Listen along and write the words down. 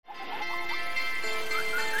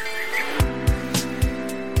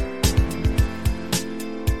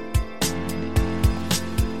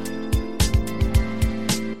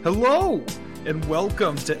Hello, and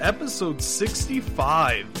welcome to episode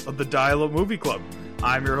 65 of the Dial-Up Movie Club.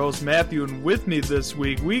 I'm your host, Matthew, and with me this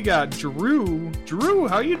week, we got Drew. Drew,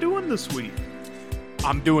 how you doing this week?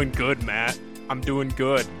 I'm doing good, Matt. I'm doing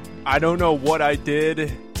good. I don't know what I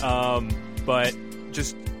did, but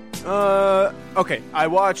just, okay. I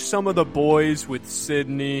watched some of The Boys with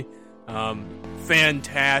Sydney.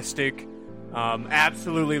 Fantastic.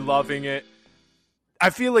 Absolutely loving it. I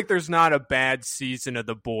feel like there's not a bad season of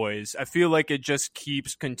The Boys. I feel like it just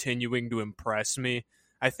keeps continuing to impress me.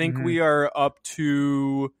 I think we are up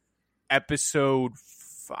to episode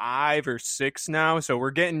 5 or 6 now, so we're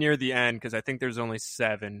getting near the end because I think there's only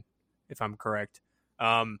 7, if I'm correct.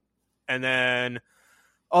 And then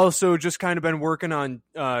also just kind of been working on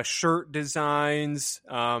shirt designs.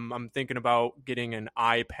 I'm thinking about getting an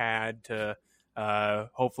iPad to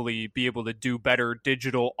hopefully be able to do better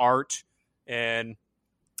digital art. And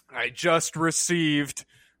I just received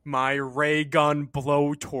my ray gun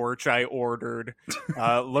blowtorch I ordered.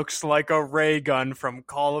 Looks like a ray gun from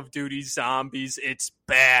Call of Duty Zombies. It's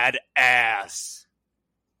badass.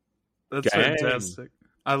 That's fantastic.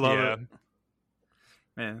 I love it.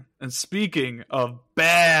 Man. And speaking of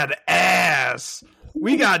badass,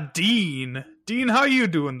 we got Dean. Dean, how you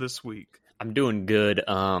doing this week? I'm doing good.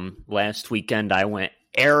 Last weekend I went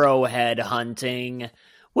arrowhead hunting.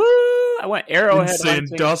 Woo! I went arrowhead hunting. In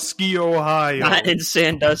Sandusky, Ohio. Not in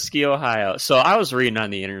Sandusky, Ohio. So I was reading on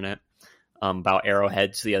the internet about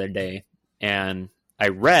arrowheads the other day, and I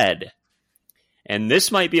read, and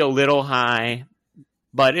this might be a little high,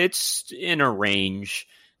 but it's in a range.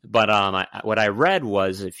 But what I read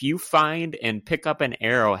was if you find and pick up an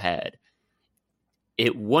arrowhead,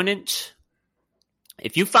 it wouldn't...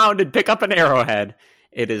 If you found and pick up an arrowhead,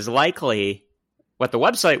 it is likely... What the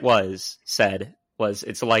website said was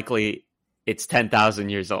it's likely it's 10,000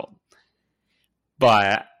 years old.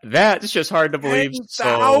 But that's just hard to believe.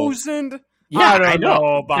 10,000? Yeah, I don't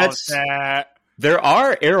know about that. There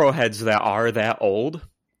are arrowheads that are that old,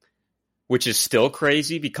 which is still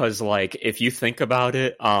crazy because, like, if you think about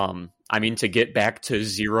it, I mean, to get back to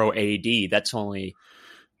 0 AD, that's only,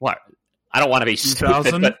 what? I don't want to be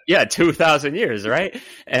stupid, but yeah, 2,000 years, right?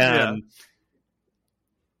 And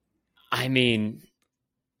I mean,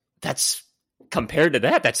 that's compared to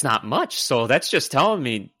that's not much. So that's just telling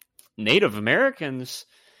me Native Americans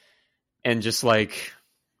and just like,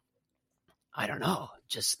 I don't know,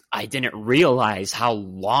 just I didn't realize how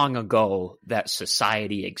long ago that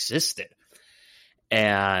society existed.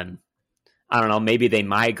 And I don't know, maybe they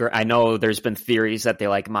migrate. I know there's been theories that they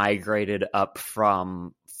like migrated up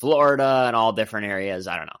from Florida and all different areas.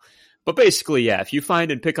 I don't know. But basically, yeah, if you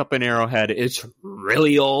find and pick up an arrowhead, it's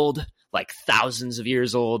really old, like thousands of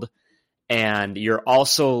years old. And you're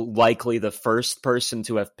also likely the first person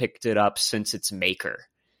to have picked it up since its maker.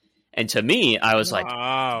 And to me, I was like,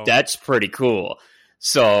 that's pretty cool.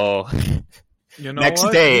 So you know next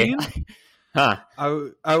what, day, Dean? I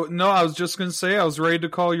was just gonna say I was ready to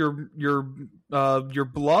call your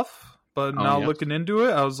bluff, but looking into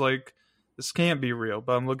it, I was like, this can't be real.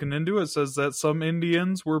 But I'm looking into it. It says that some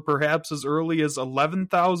Indians were perhaps as early as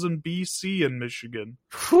 11,000 BC in Michigan.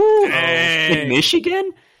 In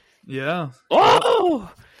Michigan? Yeah.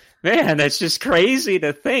 Oh, man, that's just crazy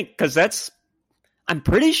to think, because I'm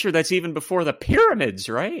pretty sure that's even before the pyramids,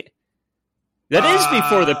 right? That is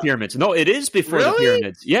before the pyramids. No, it is before the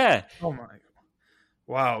pyramids. Yeah. Oh, my.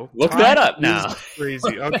 Wow. Look that up now.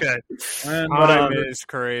 Crazy. Okay. And Time is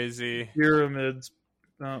crazy. Pyramids.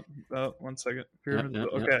 Oh, 1 second.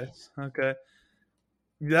 Pyramids. Okay.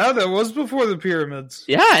 Yeah, that was before the pyramids.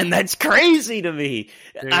 Yeah, and that's crazy to me.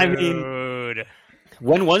 Dude. I mean,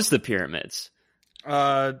 when was the pyramids?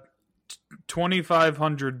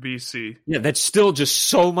 2500 BC. Yeah, that's still just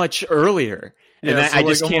so much earlier. And I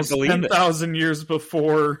just can't believe 10,000 years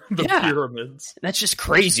before the pyramids. That's just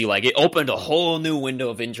crazy. Like, it opened a whole new window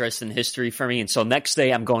of interest in history for me. And so next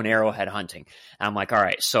day I'm going arrowhead hunting. And I'm like, all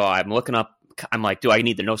right, so I'm looking up. I'm like, do I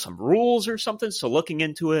need to know some rules or something? So looking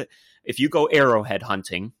into it, if you go arrowhead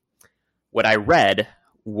hunting, what I read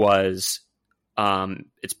was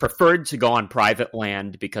it's preferred to go on private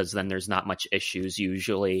land because then there's not much issues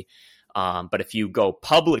usually. But if you go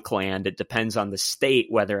public land, it depends on the state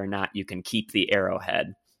whether or not you can keep the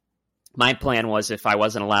arrowhead. My plan was if I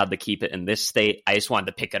wasn't allowed to keep it in this state, I just wanted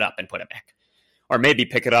to pick it up and put it back. Or maybe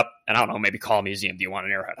pick it up and I don't know, maybe call a museum. Do you want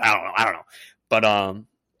an arrowhead? I don't know. But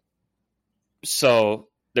so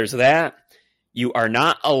there's that. You are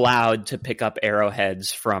not allowed to pick up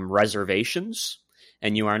arrowheads from reservations.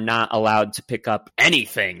 And you are not allowed to pick up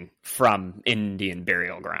anything from Indian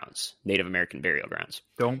burial grounds, Native American burial grounds.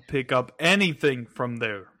 Don't pick up anything from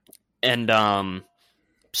there. And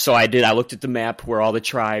so I looked at the map where all the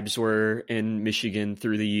tribes were in Michigan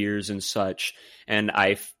through the years and such, and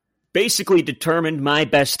I basically determined my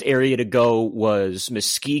best area to go was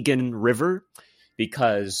Muskegon River,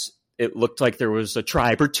 because it looked like there was a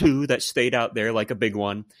tribe or two that stayed out there, like a big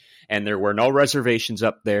one, and there were no reservations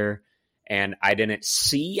up there, and I didn't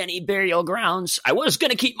see any burial grounds. I was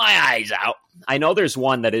going to keep my eyes out. I know there's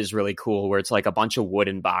one that is really cool where it's like a bunch of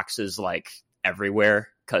wooden boxes like everywhere,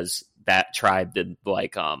 because that tribe did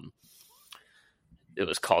like it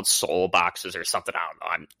was called soul boxes or something. I don't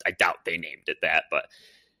know. I doubt they named it that, but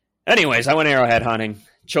anyways, I went arrowhead hunting,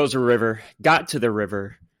 chose a river, got to the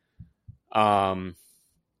river.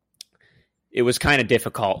 It was kind of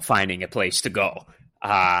difficult finding a place to go.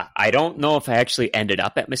 I don't know if I actually ended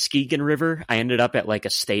up at Muskegon River. I ended up at like a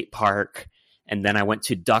state park, and then I went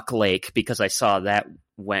to Duck Lake because I saw that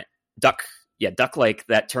Duck Lake,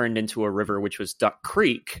 that turned into a river, which was Duck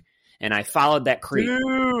Creek. And I followed that creek.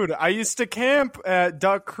 Dude, I used to camp at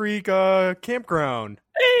Duck Creek campground.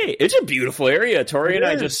 Hey, it's a beautiful area. Tori and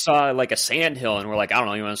I just saw like a sand hill, and we're like, I don't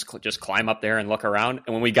know, you want to just climb up there and look around?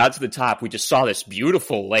 And when we got to the top, we just saw this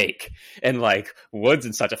beautiful lake and like woods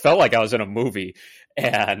and such. I felt like I was in a movie.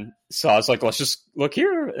 And so I was like, let's just look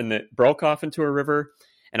here. And it broke off into a river.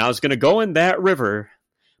 And I was going to go in that river,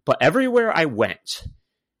 but everywhere I went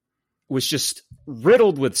was just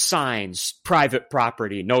riddled with signs, private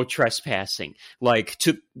property, no trespassing.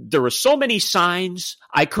 There were so many signs,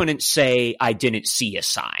 I couldn't say I didn't see a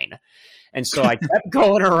sign. And so I kept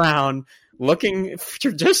going around looking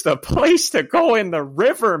for just a place to go in the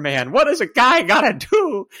river, man. What does a guy got to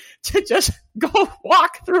do to just go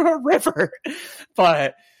walk through a river?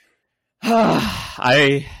 But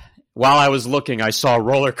while I was looking, I saw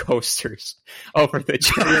roller coasters over the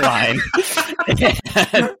tree line.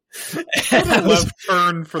 and a left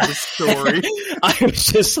turn for the story. I was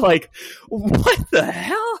just like, what the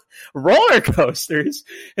hell? Roller coasters?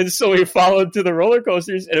 And so we followed to the roller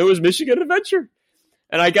coasters, and it was Michigan Adventure.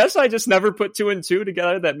 And I guess I just never put two and two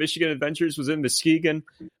together that Michigan Adventures was in Muskegon.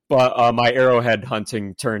 But my arrowhead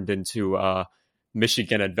hunting turned into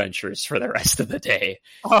Michigan Adventures for the rest of the day.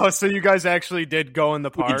 Oh, so you guys actually did go in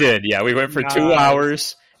the park? We did, yeah. We went for 2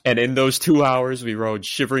 hours, and in those 2 hours, we rode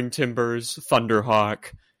Shivering Timbers,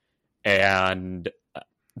 Thunderhawk, and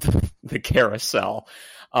the Carousel.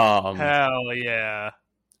 Hell yeah.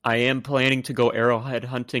 I am planning to go arrowhead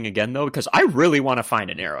hunting again, though, because I really want to find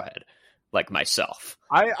an arrowhead, like myself.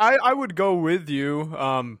 I would go with you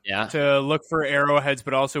to look for arrowheads,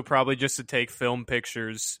 but also probably just to take film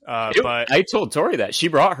pictures. But I told Tori that. She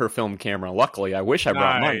brought her film camera. Luckily, I wish I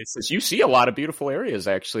brought mine. Because you see a lot of beautiful areas,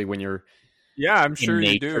 actually, when you're I'm sure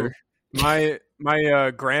you do.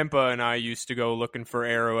 My grandpa and I used to go looking for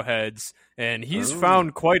arrowheads, and he's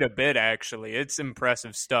found quite a bit, actually. It's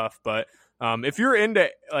impressive stuff, but if you're into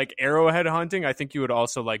like arrowhead hunting, I think you would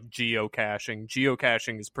also like geocaching.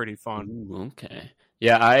 Geocaching is pretty fun. Ooh, okay.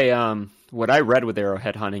 Yeah, what I read with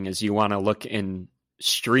arrowhead hunting is you want to look in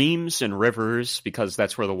streams and rivers because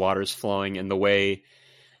that's where the water's flowing, and the way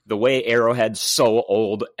arrowheads so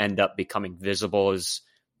old end up becoming visible is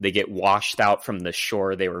they get washed out from the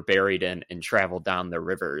shore they were buried in and travel down the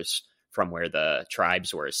rivers from where the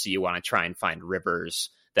tribes were. So you want to try and find rivers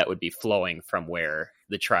that would be flowing from where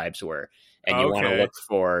the tribes were. And you want to look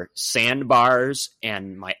for sandbars.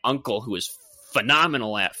 And my uncle, who is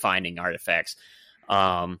phenomenal at finding artifacts,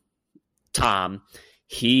 Tom,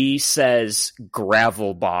 he says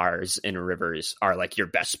gravel bars in rivers are like your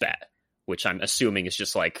best bet, which I'm assuming is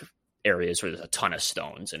just like areas where there's a ton of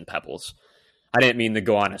stones and pebbles. I didn't mean to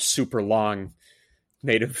go on a super long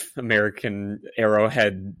Native American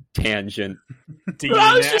arrowhead tangent. Dean,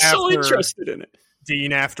 I was just so interested in it.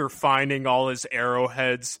 Dean, after finding all his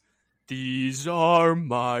arrowheads, these are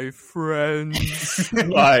my friends.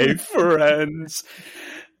 My friends.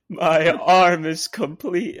 My arm is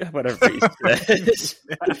complete. Whatever he says.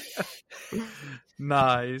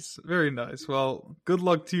 Nice. Very nice. Well, good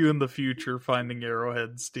luck to you in the future finding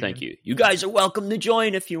arrowheads, Steve. Thank you. You guys are welcome to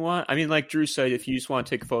join if you want. I mean, like Drew said, if you just want to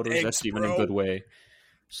take photos, that's even a good way.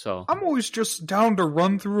 So I'm always just down to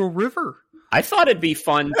run through a river. I thought it'd be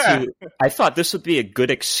fun I thought this would be a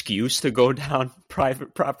good excuse to go down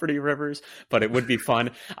private property rivers, but it would be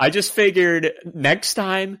fun. I just figured next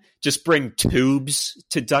time, just bring tubes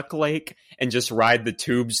to Duck Lake and just ride the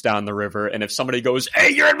tubes down the river. And if somebody goes, "Hey,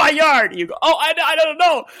 you're in my yard," you go, "Oh, I don't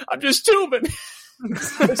know. I'm just tubing."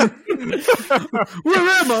 Where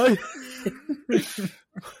am I?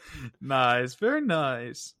 Nice. Very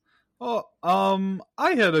nice. Well,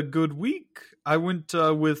 I had a good week. I went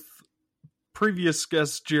with previous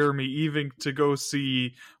guest Jeremy Eving to go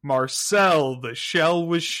see Marcel the Shell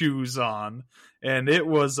with Shoes On, and it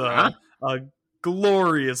was a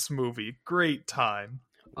glorious movie. Great time.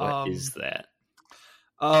 What is that?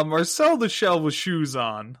 Marcel the Shell with Shoes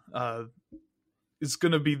On is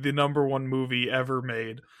going to be the #1 movie ever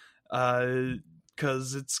made,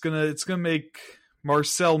 because it's gonna make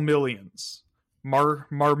Marcel millions, Mar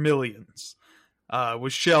millions,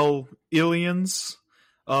 with Shell illions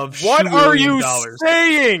of what are you dollars.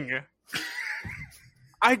 saying?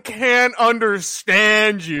 I can't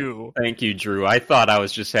understand you. Thank you, Drew. I thought I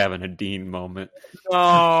was just having a Dean moment.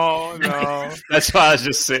 No. That's why I was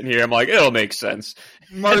just sitting here. I'm like, it'll make sense.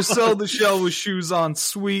 Marcel the Shell with Shoes On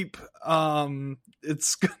sweep.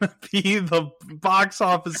 It's gonna be the box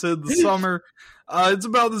office in the summer. It's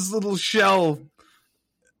about this little shell.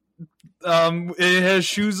 It has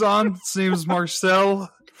shoes on. Its name is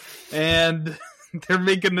Marcel, and they're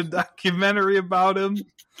making a documentary about him.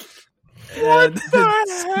 What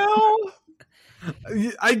the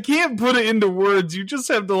hell? I can't put it into words. You just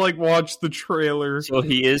have to watch the trailer. So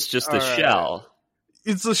he is just a shell.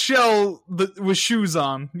 It's a shell with shoes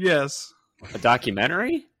on. Yes. A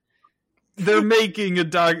documentary? They're making a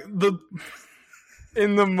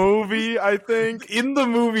in the movie, I think. In the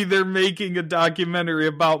movie, they're making a documentary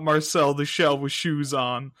about Marcel the Shell with shoes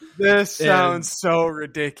on. This sounds so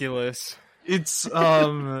ridiculous. It's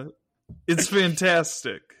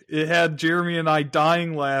fantastic. It had Jeremy and I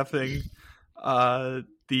dying laughing.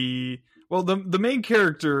 The main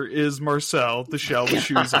character is Marcel the Shell with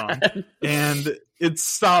shoes on, and it's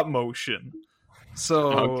stop motion.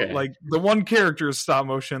 So the one character is stop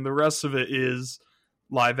motion, the rest of it is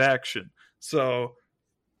live action. So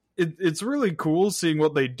it's really cool seeing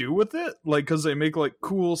what they do with it, because they make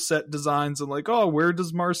cool set designs and where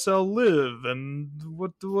does Marcel live and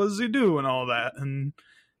what does he do and all that, and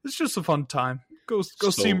it's just a fun time. Go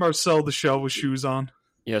see Marcel the Shell with shoes on.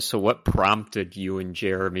 Yeah, so what prompted you and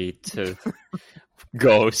Jeremy to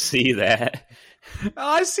go see that?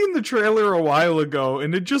 I seen the trailer a while ago,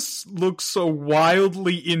 and it just looks so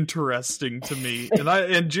wildly interesting to me.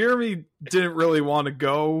 And Jeremy didn't really want to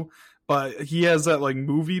go, but he has that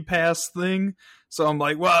movie pass thing. So I'm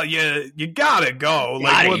like, well, you gotta go.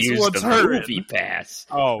 What's hurting? Movie pass.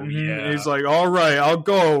 Oh yeah. And he's like, all right, I'll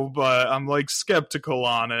go, but I'm skeptical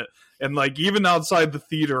on it. And even outside the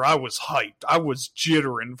theater, I was hyped. I was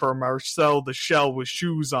jittering for Marcel the Shell with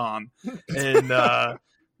shoes on. And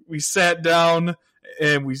we sat down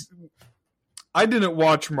and I didn't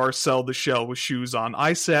watch Marcel the Shell with shoes on.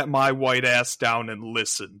 I sat my white ass down and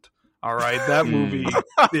listened. All right. That movie,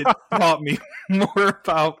 it taught me more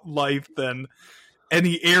about life than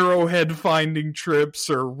any Arrowhead finding trips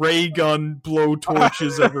or ray gun blow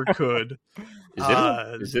torches ever could.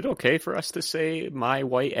 Is it okay for us to say my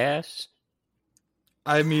white ass?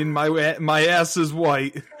 I mean, my ass is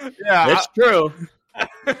white. Yeah, that's true.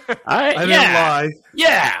 I didn't lie.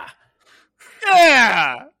 Yeah.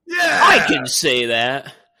 I can say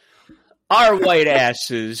that. Our white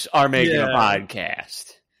asses are making a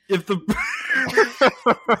podcast. If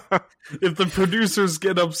the producers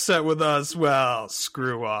get upset with us, well,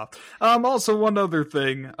 screw off. Also, one other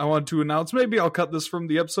thing I want to announce. Maybe I'll cut this from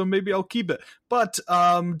the episode. Maybe I'll keep it. But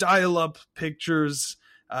Dial-Up Pictures,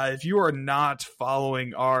 if you are not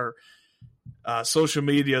following our social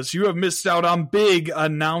medias, you have missed out on big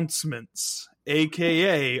announcements,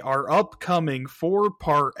 a.k.a. our upcoming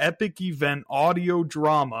 4-part epic event audio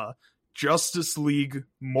drama, Justice League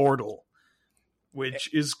Mortal,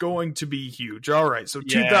 which is going to be huge. All right, so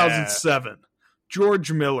 2007,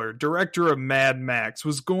 George Miller, director of Mad Max,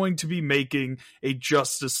 was going to be making a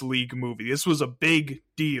Justice League movie. This was a big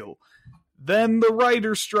deal. Then the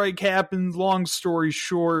writer's strike happened. Long story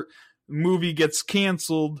short, the movie gets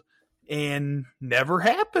canceled and never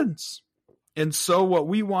happens. And so what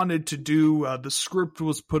we wanted to do, the script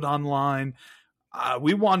was put online.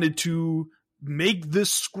 We wanted to make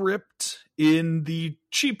this script in the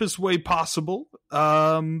cheapest way possible,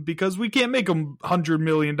 because we can't make a $100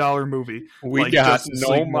 million movie. We got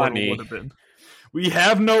no money. We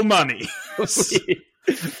have no money.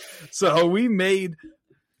 So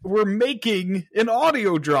we're making an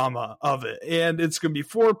audio drama of it, and it's going to be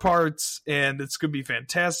 4 parts, and it's going to be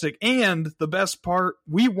fantastic. And the best part,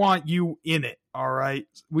 we want you in it. All right.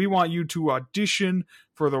 We want you to audition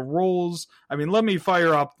for the roles. I mean, let me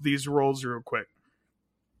fire up these roles real quick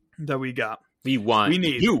that we got. We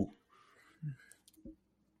need you.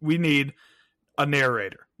 We need a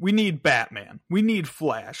narrator. We need Batman. We need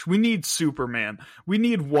Flash. We need Superman. We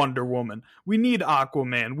need Wonder Woman. We need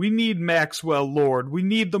Aquaman. We need Maxwell Lord. We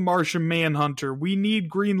need the Martian Manhunter. We need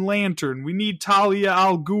Green Lantern. We need Talia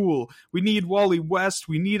al Ghul. We need Wally West.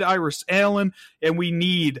 We need Iris Allen. And we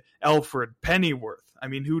need Alfred Pennyworth. I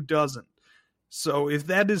mean, who doesn't? So if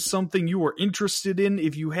that is something you are interested in,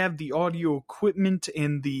 if you have the audio equipment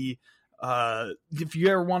and if you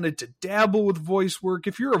ever wanted to dabble with voice work,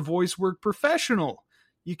 if you're a voice work professional,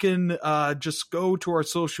 you can just go to our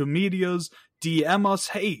social medias, DM us,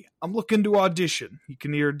 hey, I'm looking to audition. You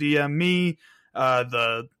can either DM me,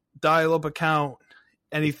 the dial-up account,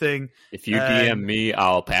 anything. If you DM me,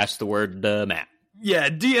 I'll pass the word to Matt. Yeah,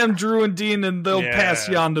 DM Drew and Dean, and they'll pass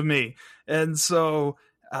you on to me. And so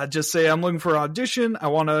just say, I'm looking for an audition. I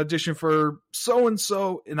want to audition for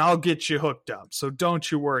so-and-so, and I'll get you hooked up. So don't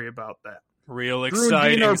you worry about that. Real exciting Drew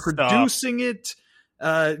and Dean are stuff. producing it.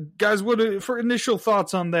 Guys, what for initial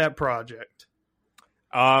thoughts on that project?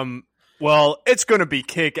 Well, it's going to be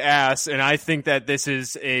kick-ass, and I think that this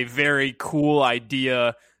is a very cool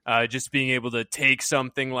idea, just being able to take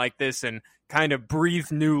something like this and kind of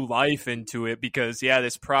breathe new life into it, because,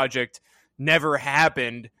 this project never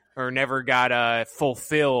happened or never got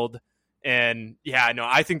fulfilled, and,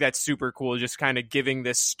 I think that's super cool, just kind of giving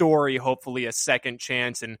this story, hopefully, a second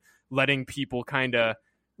chance and letting people kind of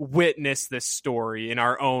witness this story in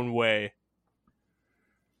our own way.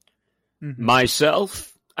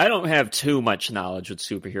 Myself, I don't have too much knowledge with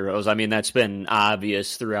superheroes. I mean, that's been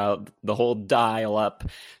obvious throughout the whole dial-up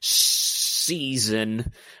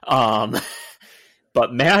season. But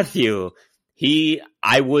Matthew,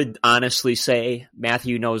 I would honestly say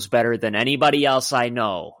Matthew knows better than anybody else I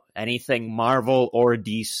know. Anything Marvel or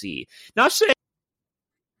DC. Now say,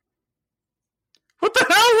 what the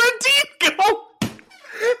hell? Where'd Dean go?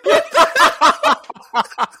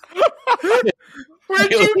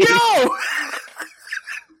 Where'd you go?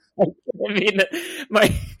 I mean,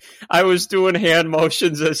 I was doing hand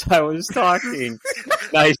motions as I was talking.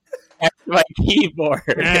 I tapped my keyboard.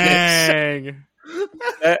 Dang.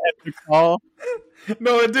 End the call?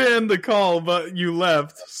 No, it didn't end the call, but you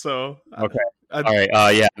left, so... Okay. All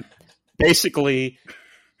right, Basically,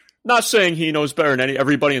 not saying he knows better than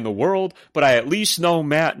everybody in the world, but I at least know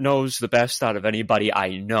Matt knows the best out of anybody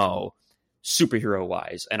I know,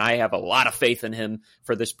 superhero-wise, and I have a lot of faith in him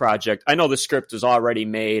for this project. I know the script is already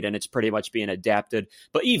made, and it's pretty much being adapted,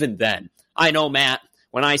 but even then, I know Matt.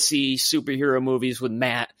 When I see superhero movies with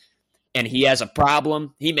Matt, and he has a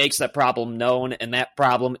problem, he makes that problem known, and that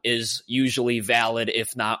problem is usually valid,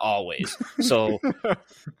 if not always. So,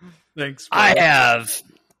 thanks. I have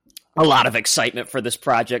a lot of excitement for this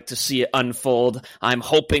project to see it unfold. I'm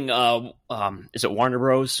hoping, is it Warner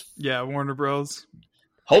Bros? Yeah, Warner Bros.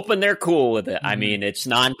 Hoping they're cool with it. I mean, it's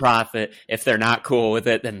non-profit. If they're not cool with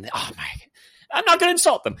it, then, I'm not going to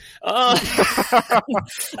insult them. I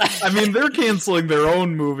mean, they're canceling their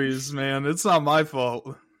own movies, man. It's not my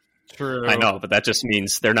fault. True. I know, but that just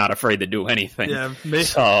means they're not afraid to do anything. Yeah, maybe.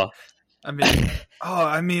 So, I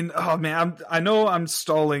know I'm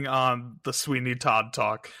stalling on the Sweeney Todd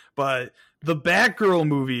talk, but the Batgirl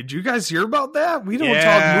movie, did you guys hear about that? We don't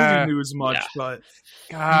talk movie news much, but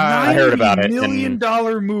I heard about it. $90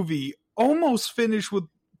 million movie, almost finished with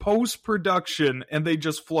post-production, and they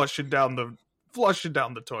just flush it down the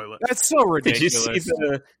toilet. That's so ridiculous.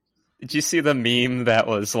 Did you see the meme that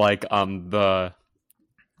was like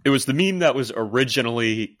it was the meme that was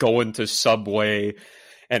originally going to Subway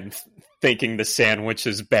and thinking the sandwich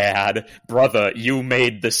is bad. Brother, you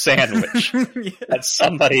made the sandwich. That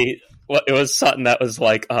somebody, it was something that was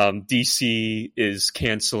like, DC is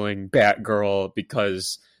canceling Batgirl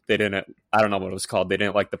because they didn't, I don't know what it was called. They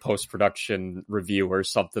didn't like the post-production review or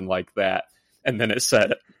something like that. And then it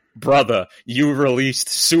said, brother, you released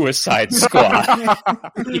Suicide Squad.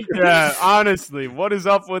 Yeah, honestly, what is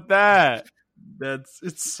up with that?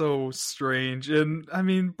 It's so strange. And I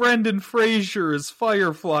mean, Brendan Fraser is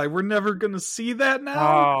Firefly. We're never gonna see that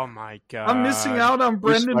now. Oh my god, I'm missing out on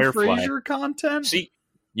Brendan Fraser content. See,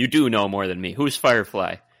 you do know more than me. Who's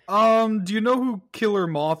Firefly? Do you know who Killer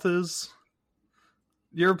Moth is?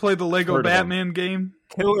 You ever play the Lego Batman game?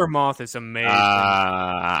 Killer Moth is amazing.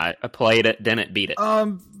 I played it, didn't beat it.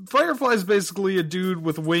 Firefly is basically a dude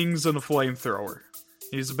with wings and a flamethrower.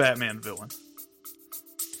 He's a Batman villain.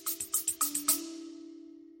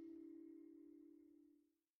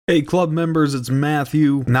 Hey club members, it's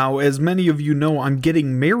Matthew. Now, as many of you know, I'm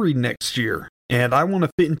getting married next year, and I want to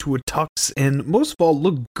fit into a tux and most of all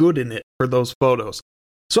look good in it for those photos.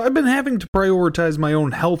 So I've been having to prioritize my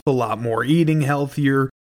own health a lot more, eating healthier,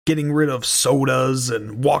 getting rid of sodas,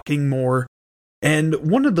 and walking more.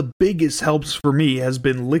 And one of the biggest helps for me has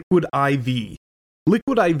been Liquid IV.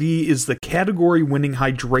 Liquid IV is the category-winning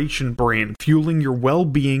hydration brand fueling your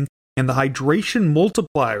well-being, and the hydration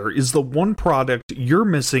multiplier is the one product you're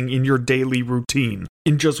missing in your daily routine.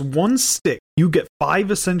 In just one stick, you get 5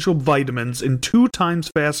 essential vitamins and 2 times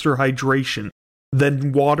faster hydration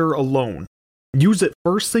than water alone. Use it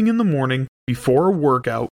first thing in the morning, before a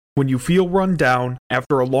workout, when you feel run down,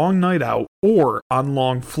 after a long night out, or on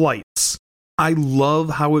long flights. I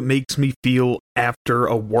love how it makes me feel after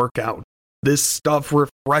a workout. This stuff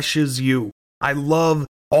refreshes you. I love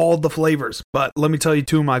all the flavors, but let me tell you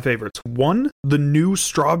two of my favorites. One, the new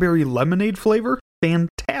strawberry lemonade flavor,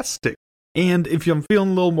 fantastic. And if I'm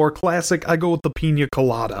feeling a little more classic, I go with the pina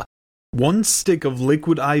colada. One stick of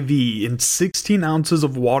liquid IV in 16 ounces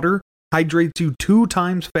of water hydrates you 2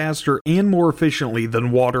 times faster and more efficiently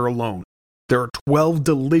than water alone. There are 12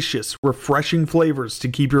 delicious, refreshing flavors to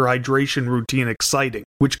keep your hydration routine exciting,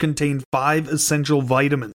 which contain 5 essential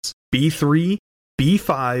vitamins: B3,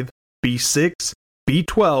 B5, B6,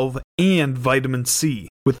 B12, and vitamin C,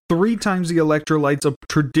 with 3 times the electrolytes of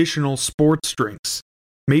traditional sports drinks.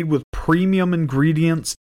 Made with premium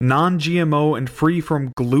ingredients, non-GMO, and free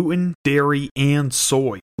from gluten, dairy, and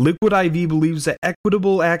soy. Liquid IV believes that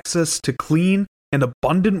equitable access to clean and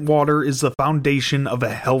abundant water is the foundation of a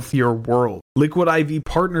healthier world. Liquid IV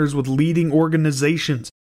partners with leading organizations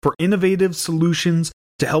for innovative solutions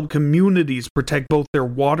to help communities protect both their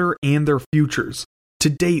water and their futures. To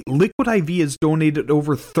date, Liquid IV has donated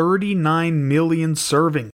over 39 million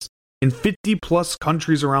servings in 50-plus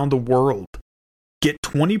countries around the world. Get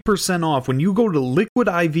 20% off when you go to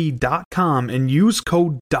liquidiv.com and use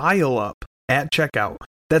code DIALUP at checkout.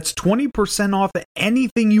 That's 20% off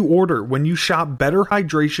anything you order when you shop Better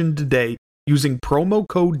Hydration today using promo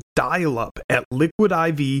code DIALUP at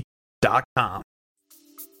liquidiv.com.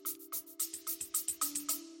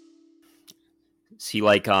 Is he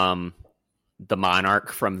like the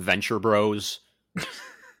Monarch from Venture Bros?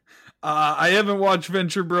 I haven't watched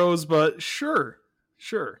Venture Bros, but sure.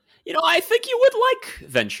 You know, I think you would like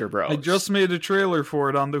Venture Bros. I just made a trailer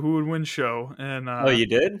for it on the Who Would Win show, and oh, you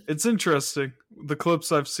did? It's interesting. The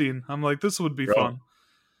clips I've seen, I'm like, this would be fun.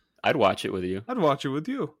 I'd watch it with you. I'd watch it with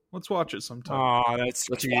you. Let's watch it sometime. Oh, let's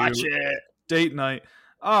watch it. Date night.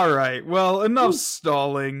 All right. Well, enough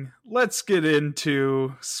stalling. Let's get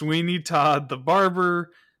into Sweeney Todd, the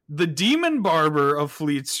barber, the demon barber of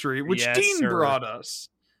Fleet Street, which Dean brought us.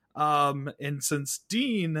 And since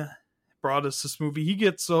Dean brought us this movie, he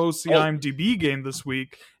gets to host the IMDb game this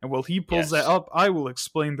week, and while he pulls that up, I will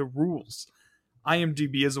explain the rules.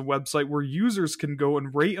 IMDb is a website where users can go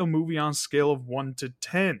and rate a movie on a scale of 1 to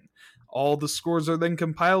 10. All the scores are then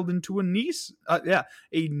compiled into a neat,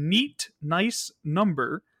 nice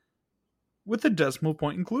number with a decimal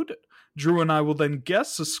point included. Drew and I will then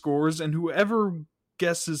guess the scores, and whoever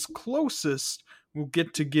guesses closest will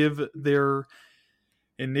get to give their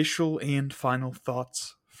initial and final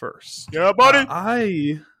thoughts first. Yeah, buddy.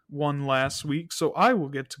 I won last week, so I will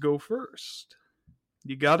get to go first.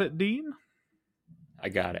 You got it, Dean? I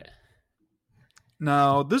got it.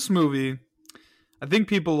 Now, this movie, I think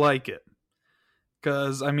people like it.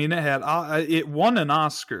 Because, I mean, it won an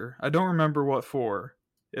Oscar. I don't remember what for.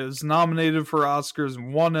 It was nominated for Oscars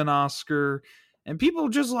and won an Oscar. And people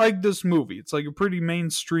just like this movie. It's like a pretty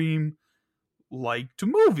mainstream liked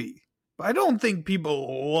movie. But I don't think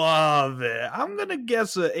people love it. I'm going to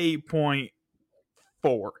guess a 8.4.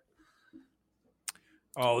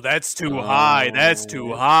 Oh, that's too high. That's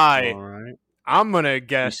too high. All right. I'm going to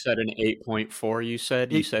guess. You said an 8.4, you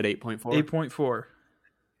said? You said 8.4? 8.4.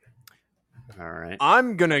 All right.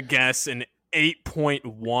 I'm going to guess an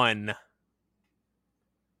 8.1.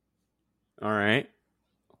 All right.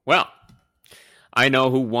 Well, I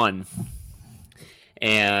know who won.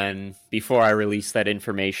 And before I release that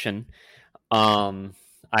information, I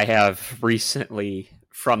have recently,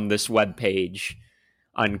 from this webpage,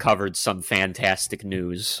 uncovered some fantastic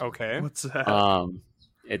news. Okay. What's that?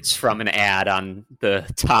 It's from an ad on the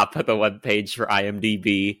top of the webpage for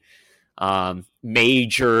IMDb.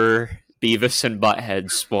 Major Beavis and Butthead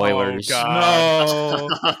spoilers. Oh,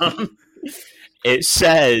 God. No. It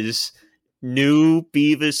says, new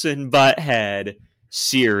Beavis and Butthead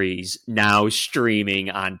series now streaming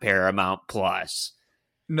on Paramount Plus.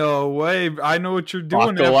 No way. I know what you're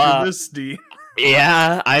doing after this, D.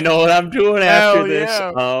 Yeah, I know what I'm doing after this.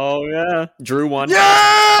 Yeah. Oh, yeah. Drew won.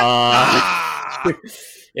 Yeah!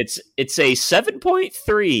 It's a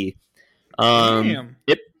 7.3. Damn.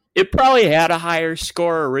 It probably had a higher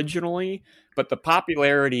score originally, but the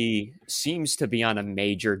popularity seems to be on a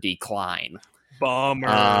major decline.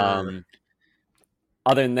 Bummer.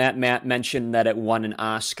 Other than that, Matt mentioned that it won an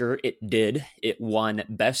Oscar. It did. It won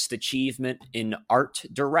Best Achievement in Art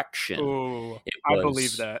Direction. Ooh, I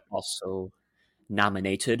believe that. Also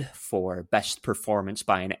nominated for Best Performance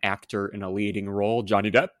by an Actor in a Leading Role, Johnny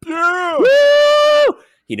Depp. Yeah! Woo!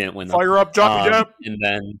 He didn't win. Fire up, Johnny Depp! And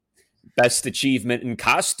then Best Achievement in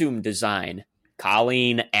Costume Design,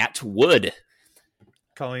 Colleen Atwood.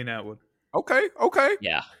 Colleen Atwood. Okay.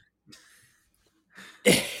 Yeah.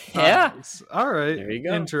 Yeah. All right. There you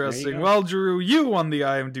go. Interesting. Well, Drew, you won the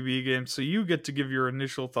IMDb game, so you get to give your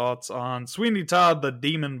initial thoughts on Sweeney Todd, the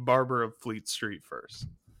Demon Barber of Fleet Street first.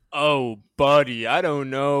 Oh, buddy, I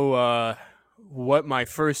don't know what my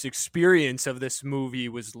first experience of this movie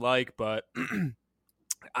was like, but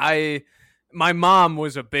my mom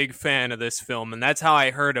was a big fan of this film, and that's how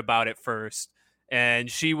I heard about it first.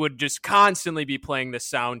 And she would just constantly be playing the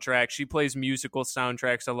soundtrack. She plays musical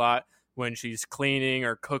soundtracks a lot when she's cleaning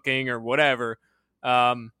or cooking or whatever.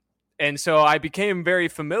 And so I became very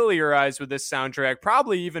familiarized with this soundtrack,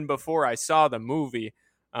 probably even before I saw the movie.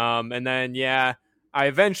 And then, I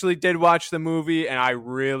eventually did watch the movie, and I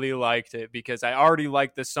really liked it because I already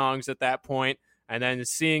liked the songs at that point. And then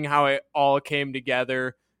seeing how it all came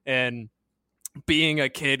together and being a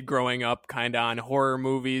kid growing up kind of on horror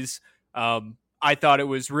movies, I thought it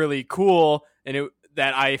was really cool and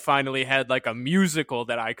that I finally had like a musical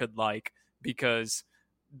that I could like, because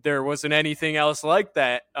there wasn't anything else like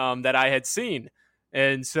that that I had seen.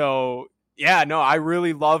 And so, I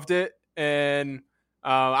really loved it. And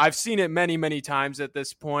I've seen it many, many times at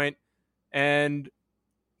this point. And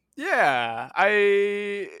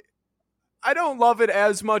I don't love it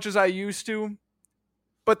as much as I used to,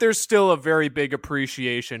 but there's still a very big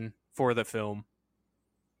appreciation for the film.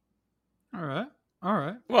 All right.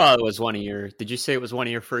 Well, it was did you say it was one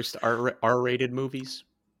of your first R-rated movies?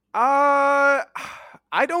 I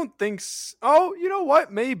don't think so. Oh, you know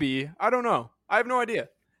what? Maybe. I don't know. I have no idea.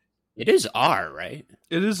 It is R, right?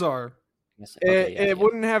 It is R. I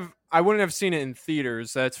wouldn't have seen it in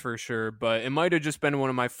theaters, that's for sure, but it might have just been one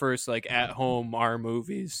of my first like at-home R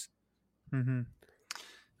movies. Mm-hmm.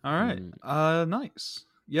 All right. Nice.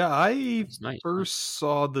 Yeah, I first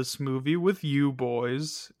saw this movie with you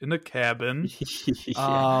boys in a cabin. It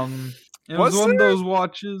was one of those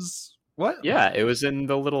watches. What? Yeah, it was in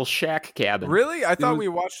the little shack cabin. Really? I thought we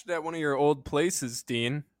watched it at one of your old places,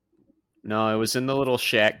 Dean. No, it was in the little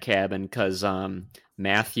shack cabin because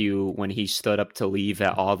Matthew, when he stood up to leave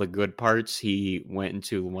at all the good parts, he went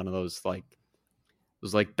into one of those like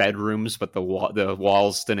bedrooms, but the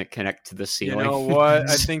walls didn't connect to the ceiling. You know what?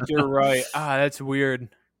 I think you're right. That's weird.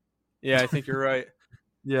 Yeah, I think you're right.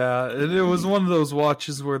 Yeah, and it was one of those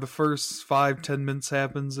watches where the first 5-10 minutes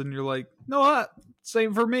happens and you're like, you know what?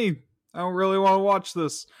 Same for me. I don't really want to watch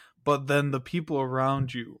this. But then the people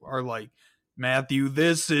around you are like, Matthew,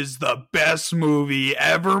 this is the best movie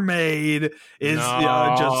ever made. It's just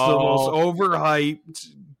the most overhyped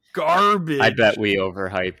garbage. I bet we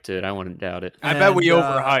overhyped it. I wouldn't doubt it. I bet we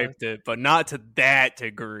overhyped it, but not to that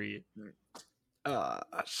degree.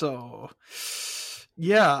 So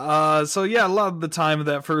a lot of the time of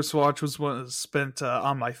that first watch was spent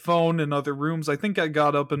on my phone in other rooms. I think I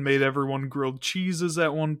got up and made everyone grilled cheeses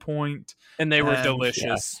at one point. And they were delicious.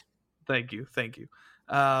 Yeah. Thank you.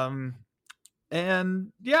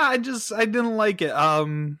 And I didn't like it.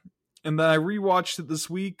 And then I rewatched it this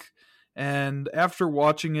week, and after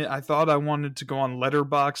watching it, I thought I wanted to go on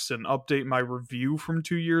Letterboxd and update my review from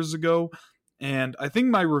 2 years ago. And I think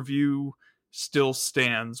my review still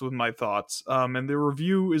stands with my thoughts. And the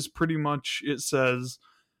review is pretty much, it says,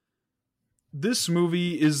 this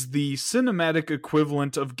movie is the cinematic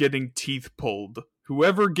equivalent of getting teeth pulled.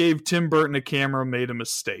 Whoever gave Tim Burton a camera made a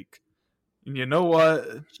mistake. And you know what?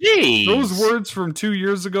 Jeez. Those words from 2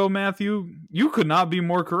 years ago, Matthew, you could not be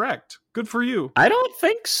more correct. Good for you. I don't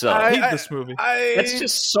think so. I hate this movie. It's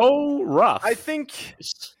just so rough. I think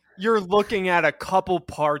you're looking at a couple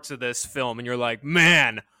parts of this film and you're like,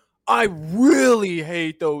 man, I really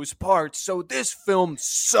hate those parts. So this film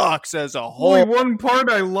sucks as a whole. Only one part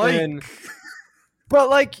I like. But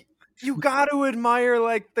like, you got to admire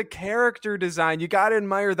like the character design. You got to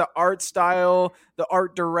admire the art style, the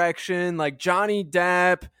art direction, like Johnny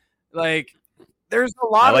Depp. Like, there's a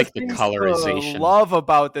lot of things to love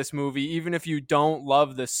about this movie, even if you don't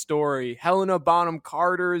love the story. Helena Bonham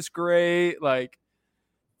Carter is great. Like,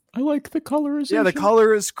 I like the colorization. Yeah, the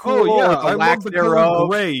color is cool. Oh, yeah, I love the color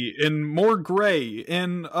gray and more gray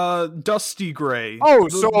and dusty gray. Oh,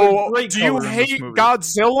 so do you hate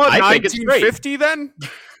Godzilla 1950 then?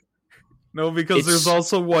 No, because there's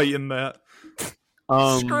also white in that.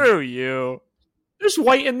 Screw you. There's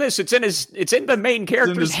white in this. It's in the main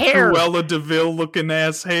character's hair. Cruella DeVille looking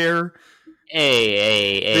ass hair.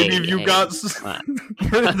 Hey. Maybe if you got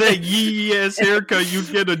that yee ass haircut,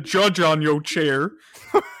 you'd get a judge on your chair.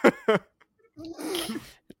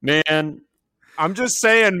 Man, I'm just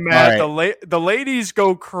saying, Matt. Right. The ladies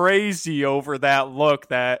go crazy over that look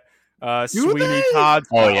that Sweeney Todd.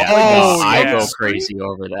 Oh yeah, I go crazy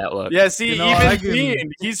over that look. Yeah, see, even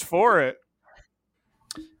Dean, he's for it.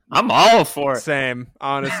 I'm all for it. Same,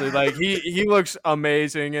 honestly. Like he looks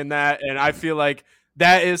amazing in that, and I feel like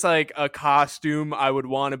that is like a costume I would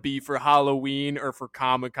want to be for Halloween or for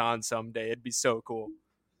Comic-Con someday. It'd be so cool.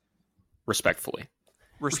 Respectfully.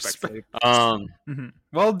 Well,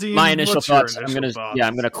 Dean, my initial thoughts.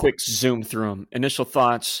 I'm gonna quick zoom through them. Initial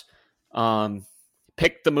thoughts.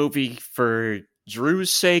 Pick the movie for Drew's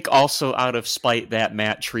sake, also out of spite that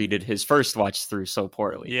Matt treated his first watch through so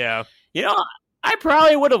poorly. Yeah. You know, I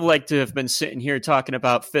probably would have liked to have been sitting here talking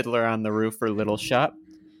about Fiddler on the Roof or Little Shop,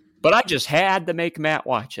 but I just had to make Matt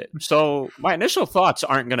watch it. So my initial thoughts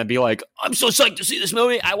aren't going to be like, I'm so psyched to see this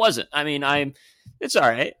movie. I wasn't. I mean, it's all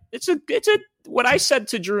right. What I said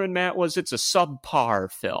to Drew and Matt was it's a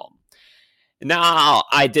subpar film. Now,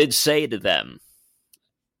 I did say to them,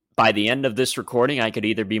 by the end of this recording, I could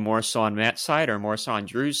either be more so on Matt's side or more so on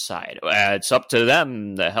Drew's side. It's up to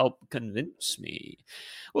them to help convince me.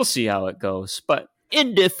 We'll see how it goes. But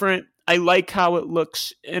indifferent, I like how it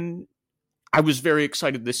looks, and I was very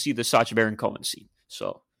excited to see the Sacha Baron Cohen scene.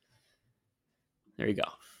 So, there you go.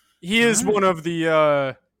 He is one of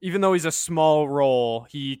the, even though he's a small role,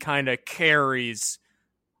 he kind of carries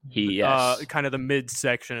kind of the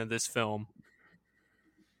midsection of this film.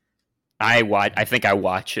 I think I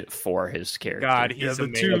watch it for his character. God, he's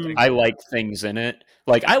amazing. I like things in it.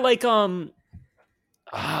 Like I like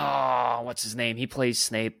what's his name? He plays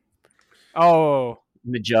Snape. Oh,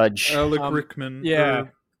 the judge. Alec Rickman. Yeah.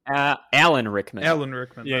 Alan Rickman. Alan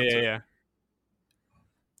Rickman. Yeah.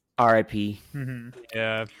 R.I.P. Mm-hmm.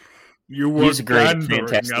 Yeah. You were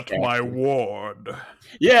gandering at my ward.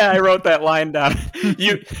 Yeah, I wrote that line down.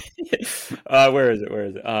 Where is it?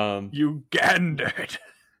 You gandered.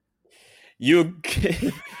 You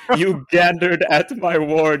gandered at my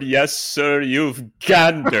ward. Yes, sir, you've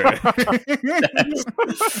gandered.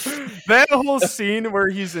 That whole scene where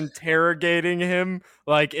he's interrogating him,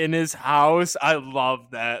 like, in his house, I love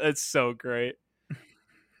that. It's so great.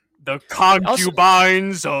 The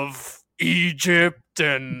concubines of Egypt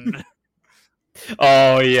and...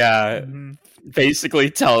 Oh, yeah. Mm-hmm. Basically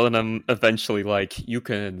telling him eventually, like, you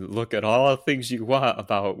can look at all the things you want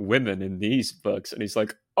about women in these books. And he's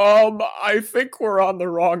like, I think we're on the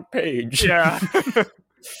wrong page. Yeah.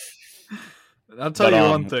 I'll tell you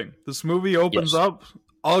one thing. This movie opens up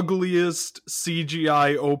ugliest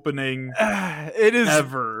CGI opening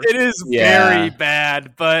ever. It is very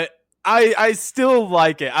bad, but I still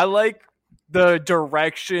like it. I like the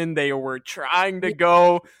direction they were trying to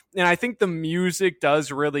go. And I think the music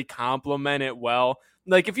does really complement it well.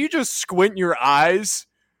 Like, if you just squint your eyes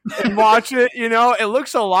and watch it, it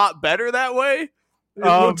looks a lot better that way. It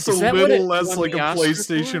looks a little less like a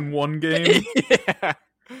PlayStation 1 game. Yeah.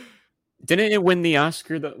 Didn't it win the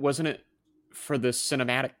Oscar? Wasn't it for the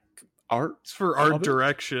cinematic art? It's for art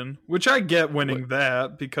direction, which I get winning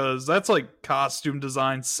that because that's like costume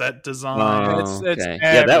design, set design. It's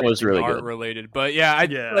that was really art good. related. But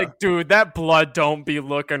like, dude, that blood don't be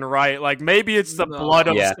looking right. Like, maybe it's the blood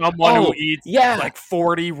of someone who eats like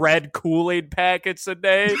 40 red Kool-Aid packets a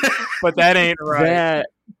day, but that ain't right.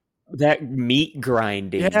 That meat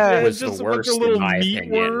grinding was just the worst, like a little in my meat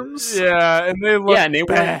opinion. Worms. Yeah, and they look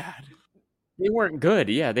bad. They weren't good.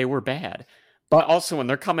 Yeah, they were bad. But also, when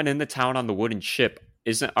they're coming into town on the wooden ship,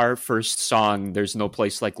 isn't our first song "There's No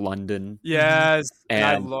Place Like London"? Yes, and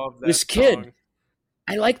I love that this song. kid.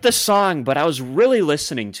 I like the song, but I was really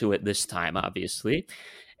listening to it this time, obviously.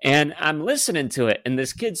 And I'm listening to it, and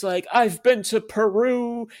this kid's like, I've been to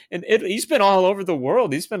Peru, and he's been all over the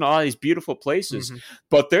world. He's been to all these beautiful places,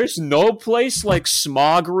 but there's no place like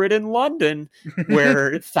smog-ridden London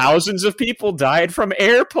where thousands of people died from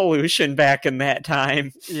air pollution back in that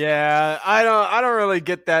time. Yeah, I don't really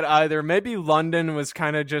get that either. Maybe London was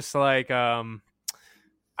kind of just like, I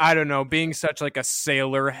don't know, being such like a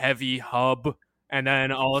sailor-heavy hub. And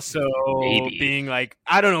then also being like,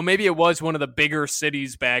 I don't know, maybe it was one of the bigger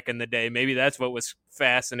cities back in the day. Maybe that's what was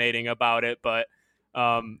fascinating about it. But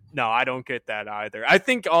no, I don't get that either. I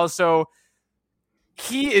think also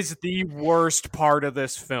he is the worst part of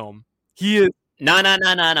this film. He is. No. I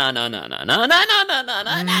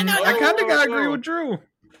kind of gotta agree with Drew.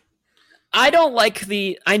 I don't like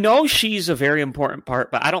I know she's a very important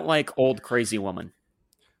part, but I don't like old crazy woman.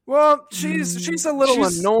 Well, she's a little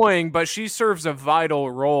annoying, but she serves a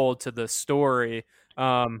vital role to the story.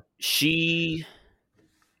 She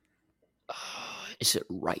is it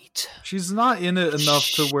right? She's not in it enough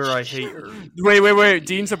to where I hate her. Wait.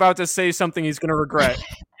 Dean's about to say something he's going to regret.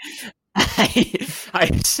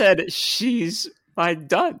 I said she's my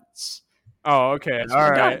dunce. Oh, okay.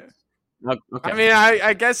 All right. Okay. I mean,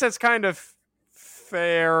 I guess that's kind of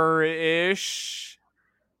fair-ish.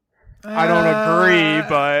 I don't agree,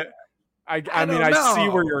 but I mean, I see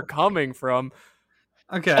where know. you're coming from.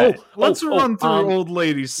 Okay, let's run through old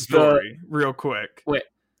lady's story real quick. Wait.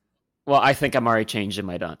 Well, I think I'm already changing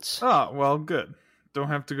my dunce. Oh, well, good. Don't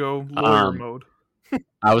have to go lawyer mode.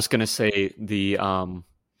 I was gonna say the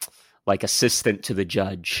like assistant to the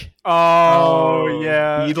judge. Oh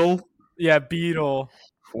yeah, Beetle. Yeah, Beetle.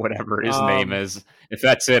 Whatever his name is. If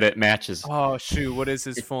that's it, it matches. Oh shoot, what is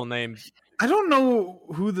his full name? I don't know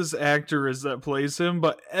who this actor is that plays him,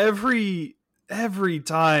 but every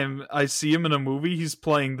time I see him in a movie, he's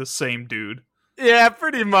playing the same dude. Yeah,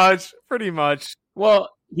 pretty much. Well,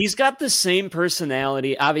 he's got the same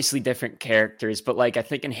personality, obviously different characters, but like I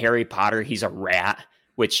think in Harry Potter, he's a rat,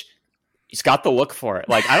 which he's got the look for it.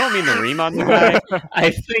 Like I don't mean to ream on the guy.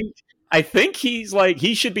 I think he's like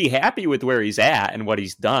he should be happy with where he's at and what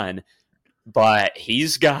he's done, but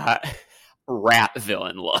he's got rat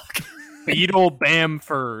villain look. Beetle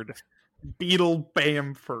Bamford.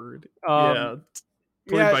 Yeah.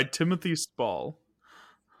 Played by Timothy Spall.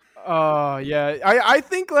 Yeah. I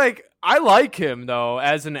think like I like him though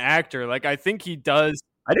as an actor. Like I think he does.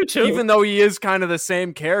 I do too. Even though he is kind of the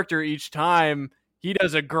same character each time, he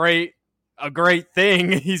does a great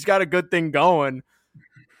thing. He's got a good thing going.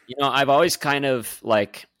 You know, I've always kind of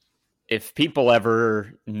like, if people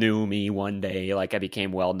ever knew me one day, like I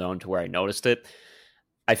became well known to where I noticed it,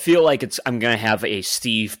 I feel like I'm going to have a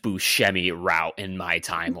Steve Buscemi route in my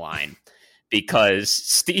timeline because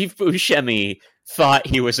Steve Buscemi thought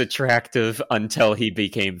he was attractive until he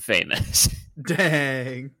became famous.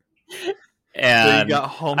 Dang. And so he got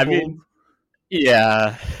humbled. I mean,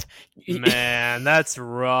 yeah. Man, that's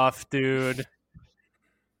rough, dude.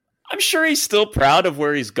 I'm sure he's still proud of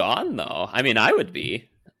where he's gone, though. I mean, I would be.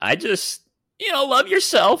 I just, love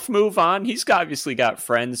yourself, move on. He's obviously got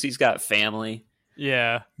friends. He's got family.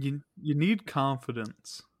 Yeah. You need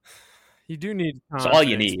confidence. You do need confidence. That's all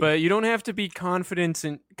you need. But you don't have to be confident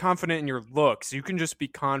in your looks. You can just be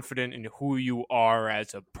confident in who you are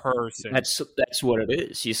as a person. That's what it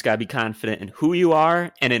is. You just got to be confident in who you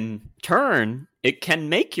are, and in turn, it can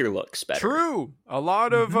make your looks better. True. A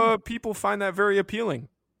lot of people find that very appealing.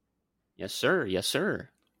 Yes, sir. Yes, sir.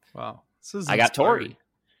 Wow. This is I got Tori. You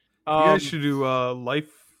guys should do life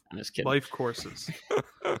courses.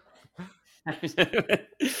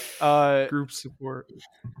 Group support.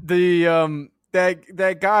 The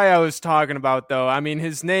that guy I was talking about though, I mean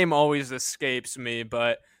his name always escapes me,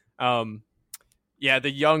 but yeah,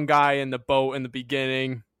 the young guy in the boat in the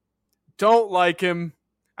beginning, don't like him.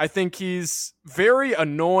 I think he's very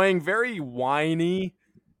annoying, very whiny,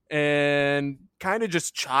 and kind of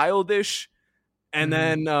just childish. And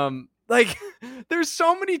then like there's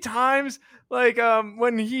so many times like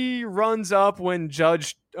when he runs up when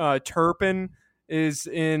Judge Turpin is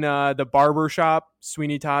in the barbershop,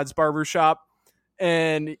 Sweeney Todd's barbershop,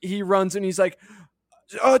 and he runs and he's like,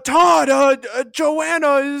 Todd,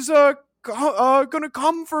 Joanna is gonna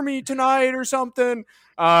come for me tonight or something.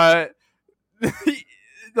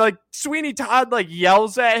 Like Sweeney Todd like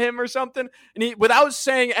yells at him or something, and he, without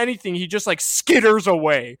saying anything, he just like skitters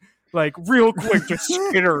away, like real quick, just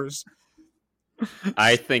skitters.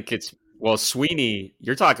 I think it's Sweeney.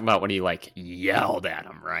 You're talking about when he like yelled at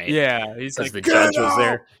him, right? Yeah, he's like the judge was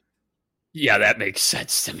there. Yeah, that makes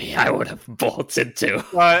sense to me. I would have bolted too.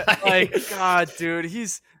 But like, God, dude,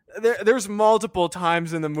 he's there's multiple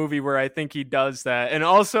times in the movie where I think he does that, and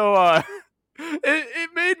also it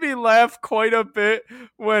made me laugh quite a bit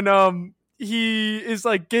when he is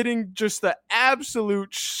like getting just the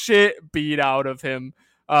absolute shit beat out of him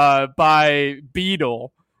by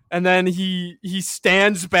Beetle, and then he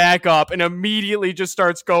stands back up and immediately just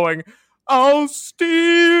starts going, "I'll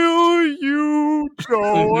steal you,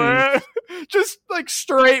 Joanne." Just like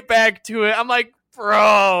straight back to it. I'm like,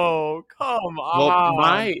 bro, come on.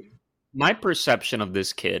 Well, my perception of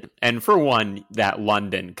this kid, and for one, that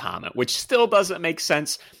London comment, which still doesn't make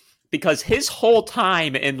sense because his whole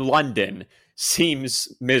time in London seems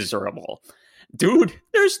miserable. Dude,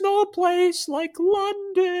 there's no place like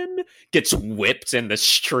London. Gets whipped in the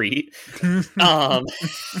street.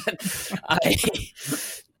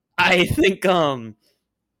 I think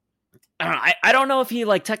I don't know if he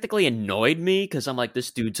like technically annoyed me because I'm like,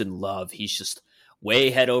 this dude's in love. He's just way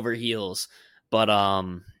head over heels. But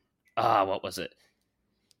what was it?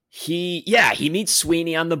 He meets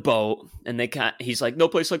Sweeney on the boat, and he's like, no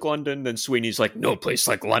place like London. Then Sweeney's like, no place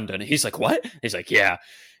like London. And he's like, what? He's like, yeah.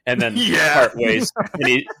 And then part ways,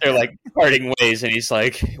 and they're like parting ways, and he's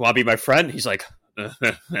like, you want to be my friend? He's like,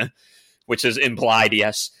 which is implied,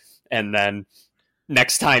 yes. And then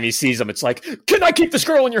next time he sees him, it's like, can I keep this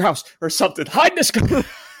girl in your house or something? Hide this girl.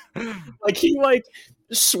 Like he like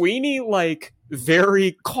Sweeney, like,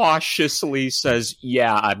 very cautiously says,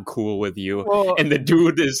 yeah, I'm cool with you. Well, and the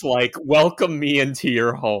dude is like, welcome me into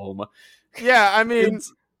your home. Yeah, I mean,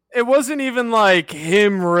 it wasn't even like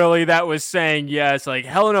him really that was saying yes. Like,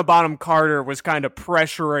 Helena Bonham Carter was kind of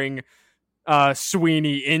pressuring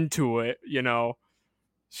Sweeney into it, you know?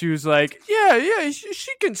 She was like, yeah,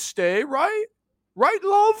 she can stay, right? Right,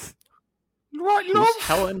 love? Right, love? Who's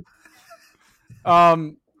Helen?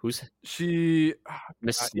 Who's she?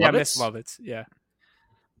 Miss Lovitz? Yeah, Miss Lovitz. Yeah.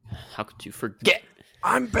 How could you forget?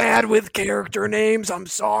 I'm bad with character names. I'm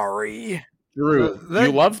sorry. Drew,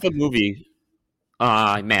 you love the movie.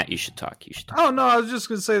 Matt, you should talk. Oh no, I was just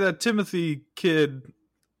gonna say that Timothy kid.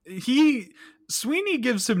 Sweeney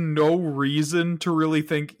gives him no reason to really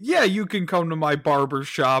think, yeah, you can come to my barber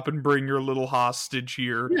shop and bring your little hostage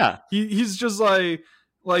here. Yeah, he's just like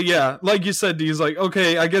yeah, like you said, he's like,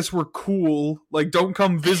 okay, I guess we're cool. Like, don't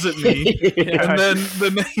come visit me. And then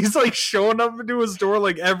he's like showing up into his door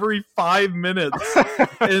like every 5 minutes.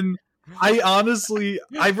 And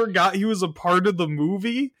I forgot he was a part of the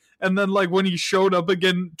movie. And then like when he showed up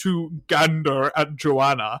again to gander at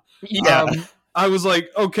Joanna, I was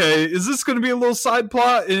like, okay, is this going to be a little side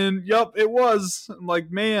plot? And yep, it was. I'm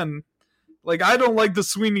like, man. Like, I don't like the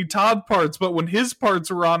Sweeney Todd parts, but when his parts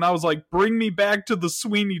were on, I was like, bring me back to the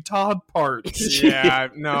Sweeney Todd parts. Yeah,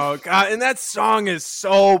 no, God, and that song is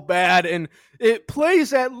so bad, and it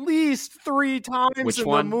plays at least 3 times in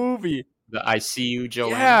the movie. The I See You,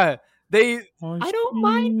 Joanna? Yeah, I don't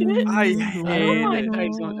mind it. I hate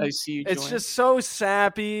it. I See You, Joanna. It's just so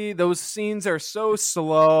sappy. Those scenes are so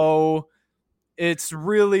slow. It's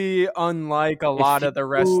really unlike a lot of the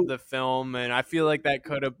rest of the film, and I feel like that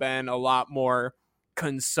could have been a lot more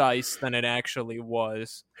concise than it actually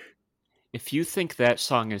was. If you think that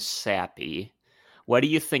song is sappy, what do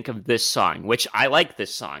you think of this song? Which I like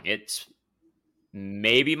this song. It's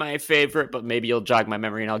maybe my favorite, but maybe you'll jog my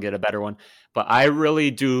memory and I'll get a better one. But I really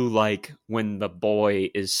do like when the boy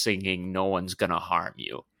is singing "No One's Gonna Harm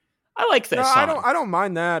You." I like that song. I don't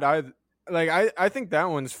mind that. I think that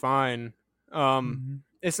one's fine.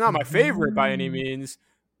 It's not my favorite by any means,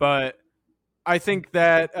 but I think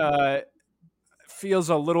that feels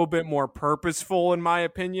a little bit more purposeful in my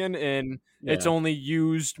opinion, and it's only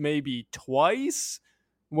used maybe twice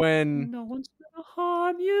when no one's gonna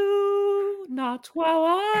harm you, not while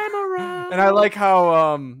I'm around. And I like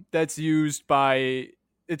how that's used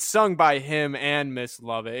it's sung by him and Miss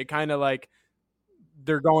Lovett. It kind of like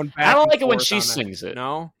they're going back. I don't like it when she sings it.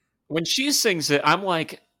 No, when she sings it, I'm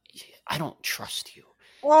like, I don't trust you.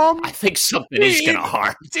 I think something is gonna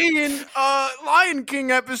harm. Dean, Lion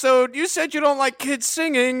King episode, you said you don't like kids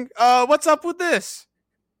singing. What's up with this?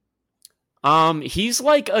 He's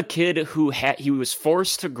like a kid who he was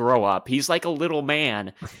forced to grow up. He's like a little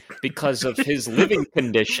man because of his living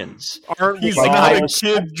conditions. He's not a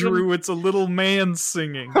kid, Drew. It's a little man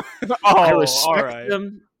singing. I respect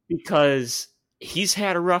him because he's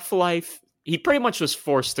had a rough life. He pretty much was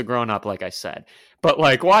forced to grow up, like I said. But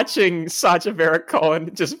like watching Sacha Baron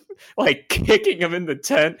Cohen just like kicking him in the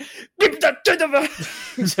tent,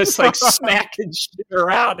 just like smacking shit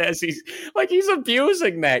around as he's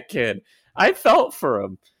abusing that kid. I felt for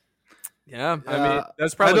him. Yeah, I mean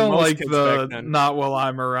that's probably. I don't like the "Not While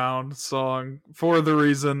I'm Around" song for the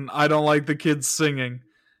reason I don't like the kids singing.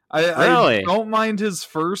 I don't mind his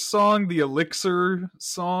first song, the Elixir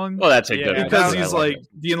song. Well, that's a good one. Because he's like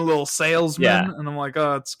being a little salesman, and I'm like,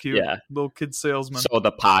 oh, it's cute. Yeah. Little kid salesman. So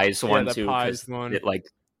the Pies one too. The Pies one.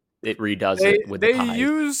 It redoes it with the Pies. They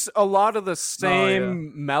use a lot of the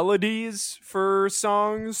same melodies for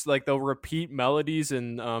songs. Like they'll repeat melodies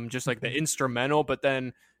and just like the instrumental, but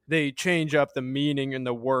then they change up the meaning and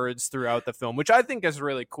the words throughout the film, which I think is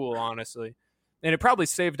really cool, honestly. And it probably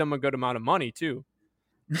saved them a good amount of money too.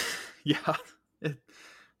 Yeah,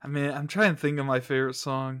 I'm trying to think of my favorite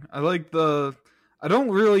song. I don't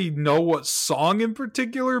really know what song in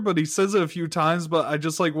particular, but he says it a few times. But I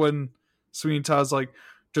just like when Sweeney Todd's like,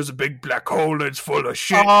 "There's a big black hole that's full of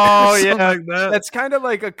shit." Oh yeah, like that. That's kind of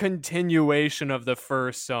like a continuation of the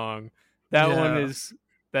first song. That is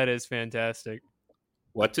fantastic.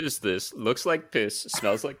 What is this? Looks like piss.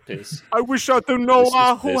 Smells like piss. I wish I to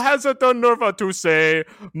know who has the nerve to say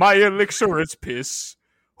my elixir is piss.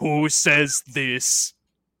 Who says this?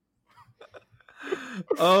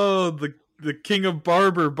 Oh, the king of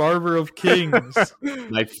barber of kings.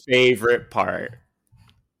 My favorite part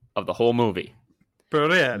of the whole movie.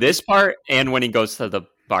 Brilliant. This part and when he goes to the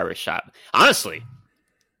barber shop. Honestly,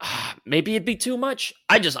 maybe it'd be too much.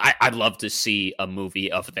 I'd love to see a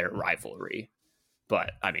movie of their rivalry.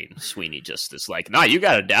 But I mean, Sweeney just is like, nah, you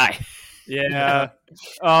gotta die. Yeah.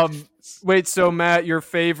 Wait, so Matt, your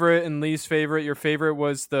favorite and least favorite? Your favorite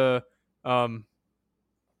was the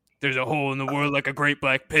there's a hole in the world like a great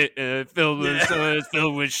black pit filled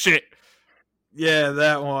with shit. Yeah,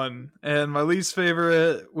 that one. And my least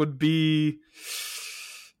favorite would be.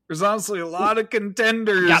 There's honestly a lot of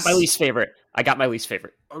contenders. I got my least favorite.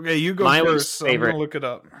 Okay, you go my first. Least favorite I'm gonna look it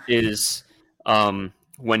up. Is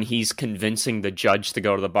when he's convincing the judge to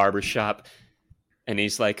go to the barbershop, and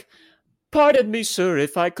he's like, "Pardon me, sir,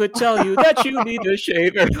 if I could tell you that you need a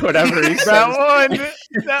shave," or whatever he says.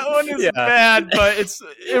 That one is bad, but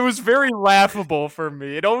it was very laughable for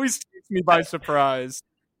me. It always takes me by surprise.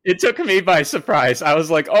 It took me by surprise. I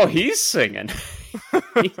was like, "Oh, he's singing."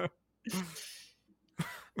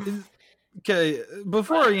 Okay,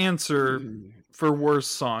 before I answer for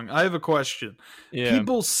worst song, I have a question. Yeah.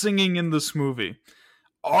 People singing in this movie,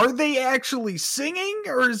 are they actually singing,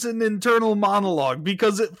 or is it an internal monologue?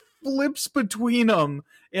 Because it flips between them,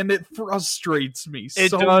 and it frustrates me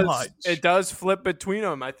much. It does flip between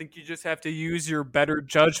them. I think you just have to use your better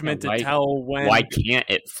judgment to tell when. Why can't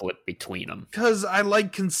it flip between them? Because I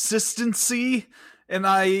like consistency, and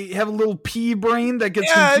I have a little pea brain that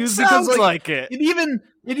gets confused. It sounds because like it.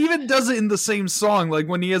 It even does it in the same song, like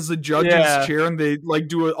when he has the judge's chair and they like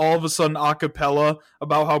do it all of a sudden a cappella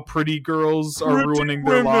about how pretty girls are ruining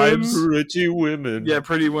their lives. Pretty women. Yeah,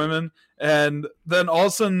 pretty women. And then all of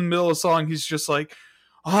a sudden in the middle of the song, he's just like,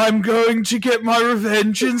 "I'm going to get my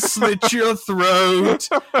revenge and slit your throat."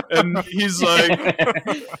 And he's like,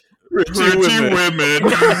 pretty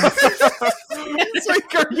women. It's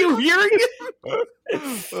like, are you hearing it?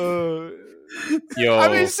 Yo.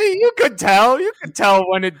 I mean, see, you could tell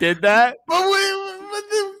when it did that. But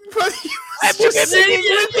he was just singing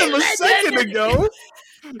with him a second ago.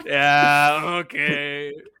 Yeah,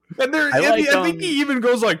 okay. And I think he even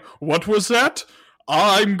goes like, "What was that?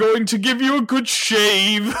 I'm going to give you a good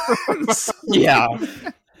shave." Yeah.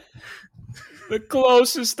 The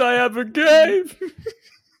closest I ever gave.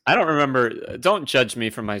 I don't remember. Don't judge me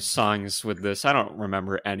for my songs with this. I don't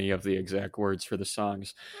remember any of the exact words for the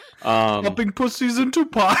songs. Popping pussies into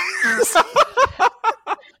pies.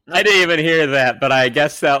 I didn't even hear that, but I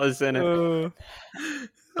guess that was in it.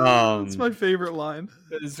 That's my favorite line.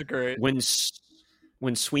 That is great.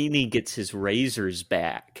 When Sweeney gets his razors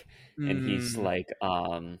back, and he's like,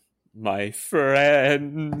 "My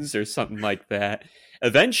friends," or something like that.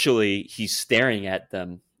 Eventually, he's staring at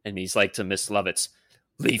them, and he's like to Miss Lovitz,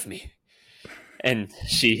 "Leave me." And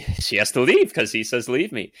she has to leave because he says,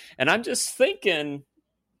 "Leave me." And I'm just thinking,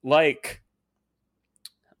 like,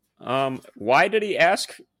 why did he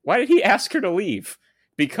ask her to leave?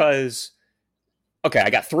 Because, okay, I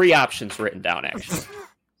got 3 options written down, actually.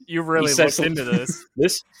 You really looked into this.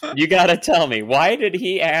 You gotta tell me, why did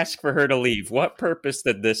he ask for her to leave? What purpose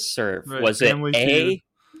did this serve? Right, was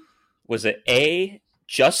it A,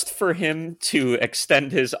 just for him to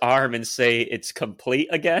extend his arm and say it's complete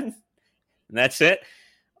again? And that's it?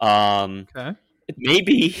 Okay.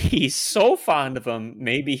 Maybe he's so fond of him,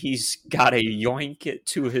 maybe he's got to yoink it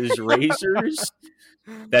to his razors.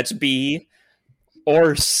 That's B.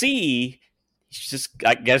 Or C, he's just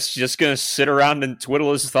going to sit around and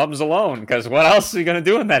twiddle his thumbs alone, because what else is he going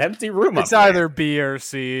to do in that empty room? It's either B or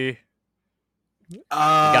C. You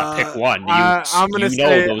got to pick one. I'm going to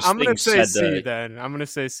say C then. I'm going to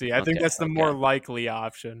say C. I think that's the more likely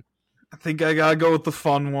option. I think I got to go with the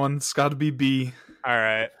fun one. It's got to be B. All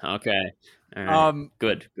right. Okay. All right.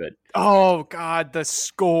 Good. Oh, God, the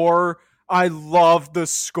score. I love the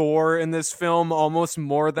score in this film almost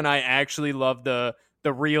more than I actually love the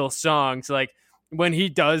real songs. Like, when he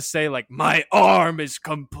does say, like, "My arm is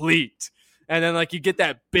complete," and then, like, you get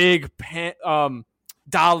that big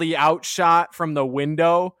dolly out shot from the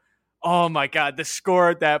window. Oh, my God, the score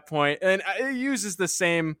at that point. And it uses the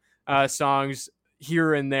same songs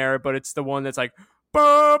here and there, but it's the one that's like,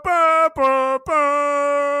 ba, ba, ba,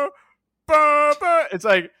 ba, ba, ba. It's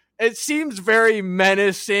like, it seems very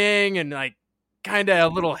menacing and like kind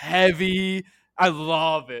of a little heavy. I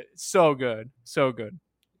love it. So good. So good.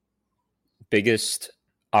 Biggest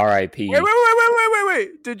R.I.P.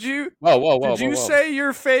 Wait. Did you Whoa. say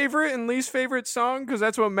your favorite and least favorite song? Because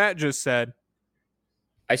that's what Matt just said.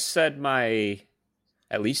 I said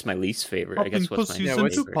at least my least favorite. I guess what's my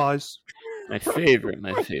favorite? Pies. My favorite.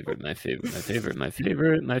 Can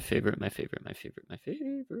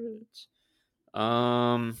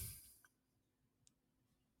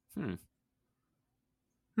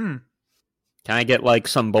I get like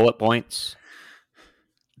some bullet points?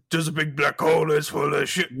 there's a big black hole that's full of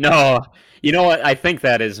shit. No, you know what? I think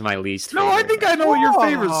that is my least favorite. No, I think I know what your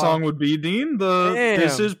favorite song would be, Dean.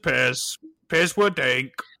 This is Piss What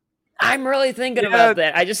Tank. I'm really thinking about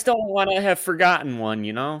that. I just don't want to have forgotten one,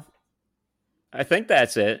 you know? I think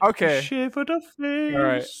that's it. Okay. Shiver the face. All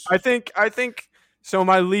right. I think so.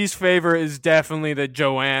 My least favorite is definitely the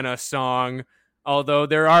Joanna song. Although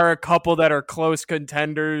there are a couple that are close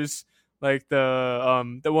contenders, like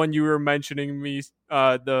the one you were mentioning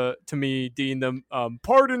to me, Dean. The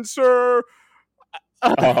Pardon, Sir.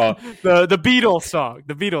 Oh. the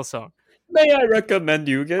Beatles song. May I recommend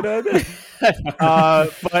you get it?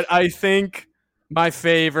 But I think my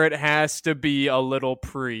favorite has to be A Little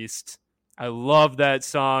Priest. I love that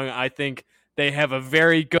song. I think they have a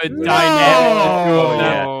very good dynamic.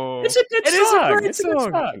 Yeah. It's a good song. Is a great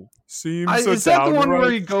song. Is that the one where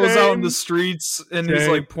he goes out in the streets and he's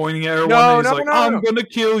like pointing at everyone? And he's I'm gonna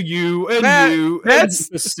kill you and you. That's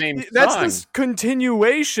the same song. That's the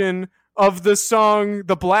continuation of the song,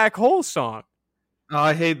 the Black Hole song. Oh,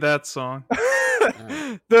 I hate that song.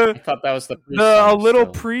 I thought that was the A Little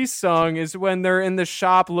Priest song is when they're in the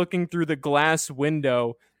shop looking through the glass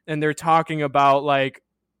window and they're talking about like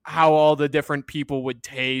how all the different people would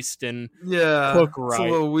taste and cook right. It's a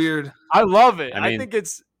little weird. I love it. I think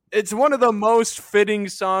it's one of the most fitting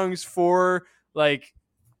songs for like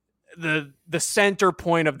the center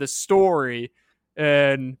point of the story,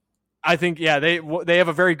 and I think they have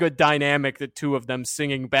a very good dynamic, the two of them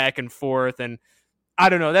singing back and forth, and I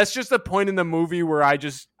don't know, that's just a point in the movie where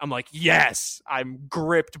I'm like, yes, I'm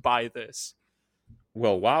gripped by this.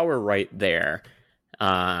 Well, while we're right there,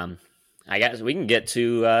 I guess we can get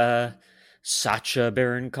to Sacha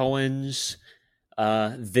Baron Cohen's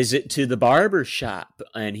visit to the barber shop,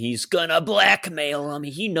 and he's gonna blackmail him.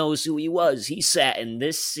 He knows who he was. He sat in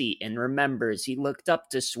this seat and remembers he looked up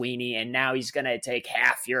to Sweeney, and now he's gonna take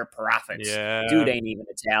half your profits. Yeah. Dude ain't even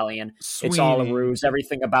Italian. Sweeney. It's all a ruse.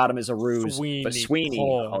 Everything about him is a ruse. But Sweeney,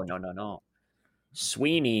 Paul. no.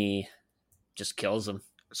 Sweeney just kills him.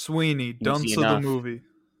 Sweeney, dunce of the movie.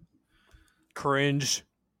 Cringe.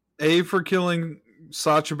 A, for killing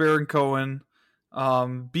Sacha Baron Cohen.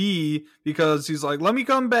 B, because he's like, let me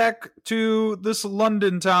come back to this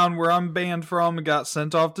London town where I'm banned from and got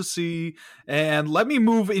sent off to sea, and let me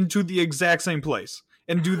move into the exact same place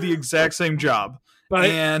and do the exact same job. But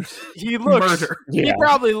and he looks murder. He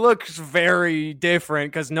probably looks very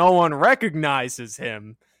different because no one recognizes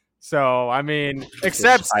him. So I mean,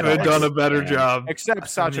 except could have done a better job. Except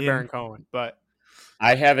Sacha Baron Cohen, but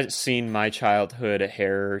I haven't seen my childhood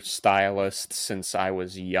hairstylist since I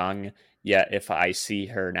was young. Yet, if I see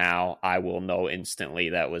her now, I will know instantly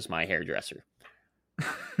that was my hairdresser.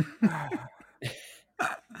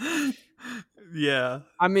 Yeah.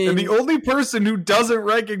 I mean, and the only person who doesn't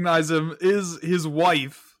recognize him is his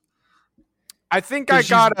wife. I think I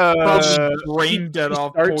got a brain dead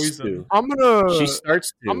off poison. She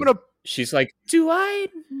starts to. She's like, do I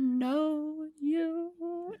know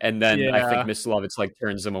you? And then I think Miss Lovitz like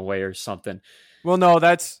turns him away or something. Well, no,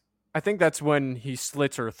 I think that's when he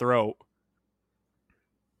slits her throat.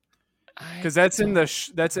 Because that's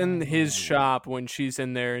in his shop when she's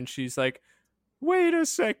in there and she's like, wait a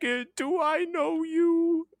second, do I know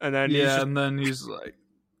you? And then he's like,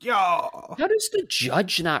 yeah. How does the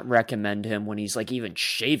judge not recommend him when he's like even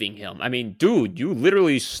shaving him? I mean, dude, you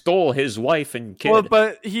literally stole his wife and kid. Well,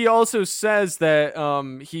 but he also says that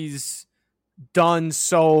he's done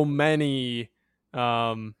so many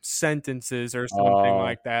sentences or something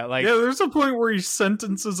like that. Like, there's a point where he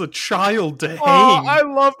sentences a child to hang. I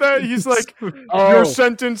love that. He's like, your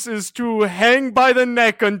sentence is to hang by the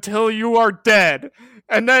neck until you are dead.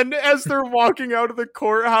 And then as they're walking out of the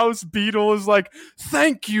courthouse, Beetle is like,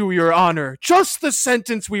 thank you, Your Honor. Just the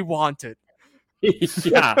sentence we wanted.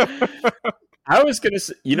 Yeah. I was going to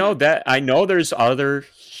say, that I know there's other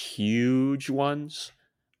huge ones,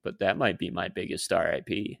 but that might be my biggest RIP.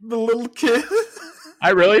 The little kid. I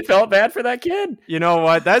really felt bad for that kid. You know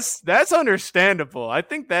what? That's understandable. I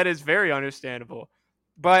think that is very understandable.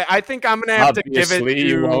 But I think I'm going to have to give it to...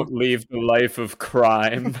 you won't leave the life of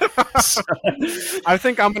crime. I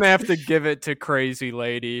think I'm going to have to give it to Crazy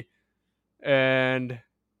Lady. And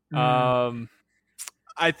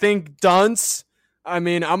I think Dunce, I'm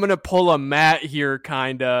going to pull a Matt here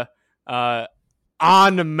kind of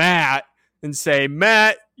on Matt and say,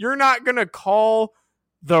 Matt, you're not going to call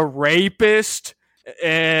the rapist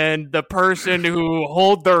and the person who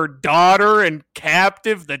hold their daughter in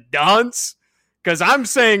captive the dunce? Because I'm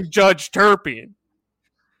saying Judge Turpin.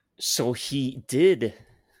 So he did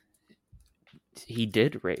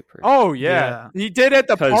rape her. Oh, yeah. He did at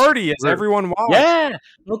the party as everyone watched. Yeah.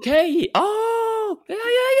 Okay. Oh, Yeah,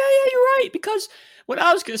 you're right. Because what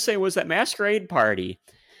I was going to say was that Masquerade Party,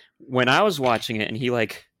 when I was watching it and he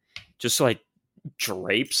like just like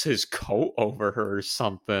drapes his coat over her or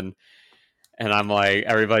something. And I'm like,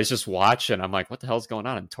 everybody's just watching. I'm like, what the hell's going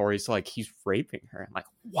on? And Tori's like, he's raping her. I'm like,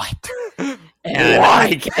 what? And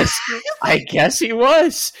I guess he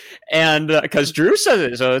was. And because Drew says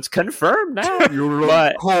it, so it's confirmed now.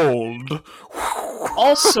 You're cold.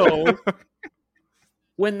 Also,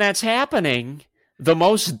 when that's happening, the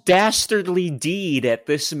most dastardly deed at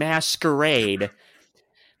this masquerade,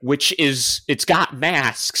 which is, it's got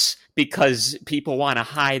masks because people want to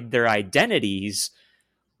hide their identities.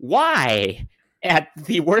 Why, at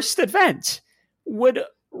the worst event, would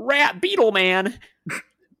Rat Beetle Man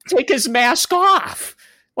take his mask off?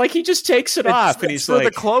 Like, he just takes it off, and he's for like...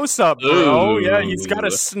 the close-up, bro. Ooh. Yeah, he's got a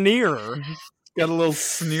sneer. Got a little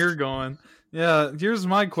sneer going. Yeah, here's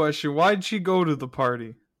my question. Why'd she go to the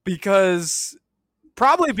party?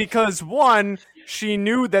 Probably because, one, she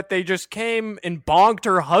knew that they just came and bonked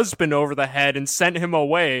her husband over the head and sent him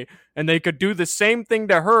away, and they could do the same thing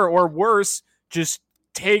to her, or worse, just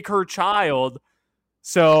take her child.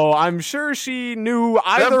 So I'm sure she knew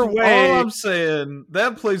either way. All I'm saying,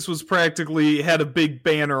 that place was practically had a big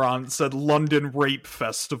banner on it said London Rape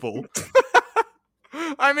Festival.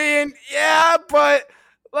 I mean, yeah, but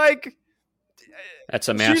like, that's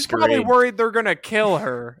a masquerade. She's probably worried they're gonna kill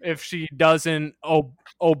her if she doesn't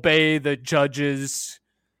obey the judge's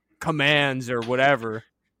commands or whatever.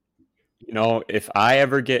 You know, if I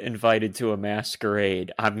ever get invited to a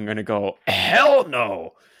masquerade, I'm going to go, hell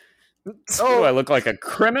no. Oh, I look like a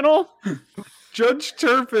criminal? Judge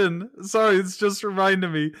Turpin, sorry, it's just reminded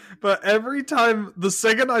me, but every time, the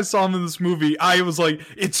second I saw him in this movie, I was like,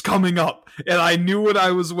 it's coming up. And I knew what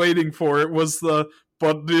I was waiting for. It was the,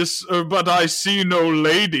 but I see no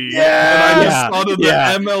lady. Yeah. And I just thought of the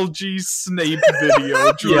MLG Snape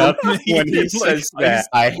video. Yeah, when he says that,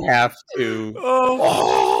 I have to.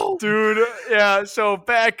 Oh, dude. Yeah, so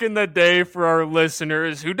back in the day, for our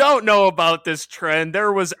listeners who don't know about this trend,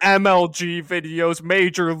 there was MLG videos,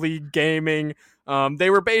 Major League Gaming. They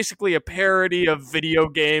were basically a parody of video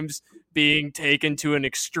games being taken to an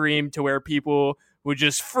extreme to where people would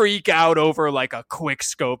just freak out over like a quick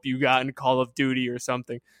scope you got in Call of Duty or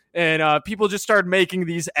something. And people just started making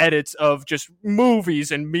these edits of just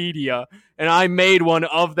movies and media. And I made one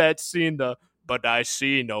of that scene, but I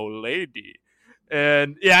see no lady.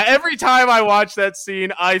 And yeah, every time I watch that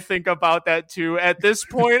scene, I think about that too. At this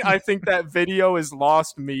point, I think that video is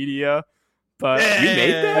lost media. But you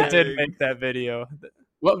made that? I did make that video.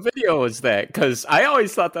 What video was that? Because I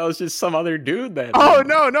always thought that was just some other dude that... Oh,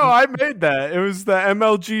 no, I made that. It was the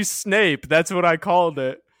MLG Snape. That's what I called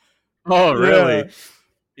it. Oh, really? Yeah.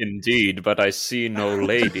 Indeed, but I see no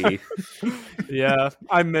lady. Yeah,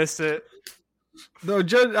 I miss it. No,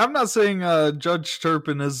 I'm not saying Judge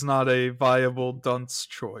Turpin is not a viable dunce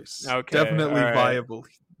choice. Okay, definitely viable.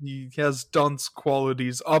 He has dunce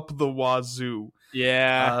qualities up the wazoo.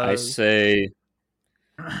 Yeah. I say...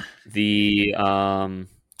 The I'm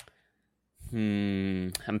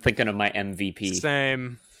thinking of my MVP.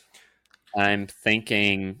 Same. I'm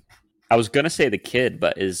thinking I was gonna say the kid,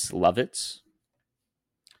 but is Lovitz?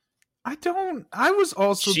 I was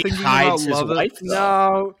also thinking about Lovitz.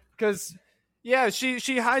 No, because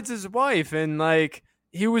she hides his wife, and like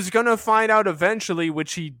he was gonna find out eventually,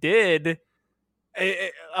 which he did.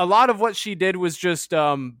 A lot of what she did was just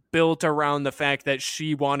built around the fact that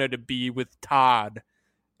she wanted to be with Todd.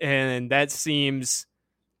 And that seems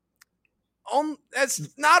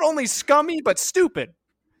that's not only scummy, but stupid.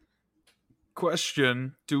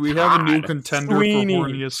 Question. Do we have a new contender Sweeney. for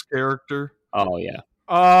horniest character? Oh, yeah.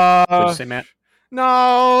 What'd you say, Matt?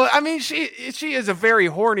 No, I mean, she is a very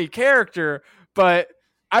horny character, but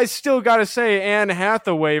I still got to say Anne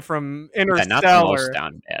Hathaway from Interstellar. Yeah, not the most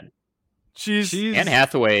down bad. She's Anne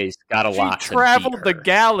Hathaway's got a lot. She traveled the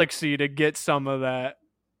galaxy to get some of that.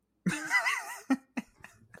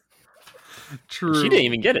 True. She didn't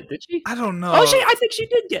even get it, did she? I don't know. Oh, I think she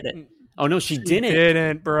did get it. Oh no, she didn't.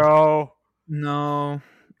 Didn't, bro. No,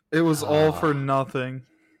 it was all for nothing.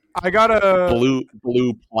 I gotta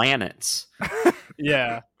blue planets.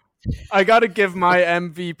 Yeah, I gotta give my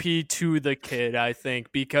MVP to the kid. I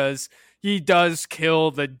think because he does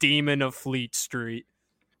kill the demon of Fleet Street.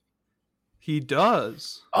 He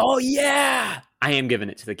does. Oh yeah, I am giving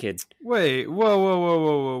it to the kid. Wait,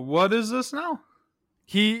 whoa! What is this now?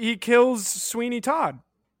 He kills Sweeney Todd.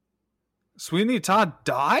 Sweeney Todd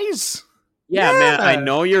dies? Yeah, man, I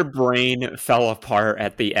know your brain fell apart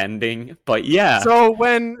at the ending, but yeah. So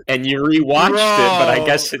and you rewatched it, but I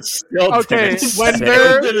guess it's still okay.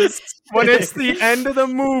 When it's the end of the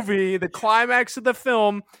movie, the climax of the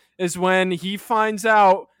film is when he finds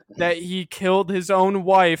out that he killed his own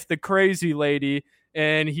wife, the crazy lady,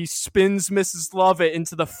 and he spins Mrs. Lovett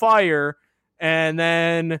into the fire, and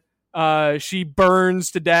then she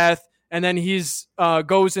burns to death, and then he's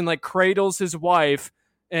goes and like cradles his wife.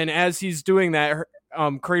 And as he's doing that,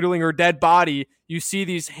 cradling her dead body, you see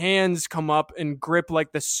these hands come up and grip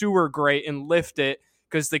like the sewer grate and lift it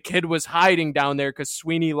because the kid was hiding down there because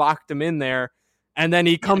Sweeney locked him in there. And then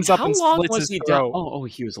he comes up and splits his throat. Oh,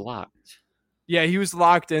 he was locked. Yeah, he was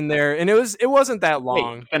locked in there, and it wasn't that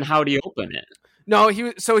long. Wait, and how do you open it? No, he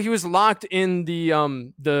was locked in the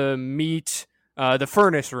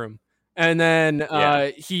furnace room, and then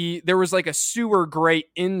there was like a sewer grate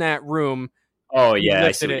in that room. Oh yeah,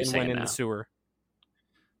 I see what you're saying and went in the sewer.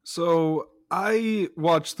 So I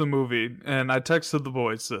watched the movie and I texted the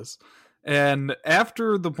boys this. And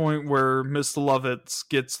after the point where Miss Lovett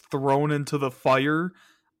gets thrown into the fire,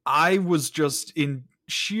 I was just in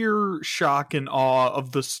sheer shock and awe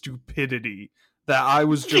of the stupidity that I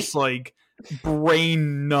was just like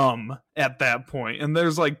brain numb at that point. And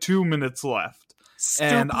there's like 2 minutes left.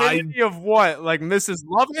 Stupidity of what? Like Mrs.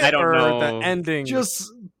 Lovett? I don't know. The ending?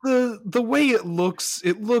 Just the way it looks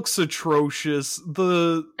atrocious.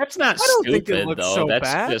 That's not I don't stupid, think it looks though. so That's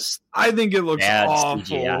bad. just I think it looks bad awful.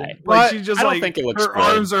 CGI. Like she just I don't like think it looks her good.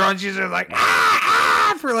 arms are on. She's just like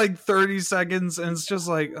for like 30 seconds, and it's just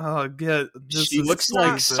like she looks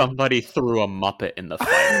like somebody threw a Muppet in the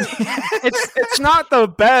fire. It's not the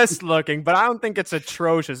best looking, but I don't think it's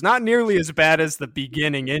atrocious. Not nearly as bad as the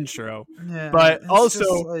beginning intro. Yeah, but also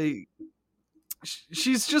like,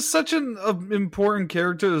 she's just such an important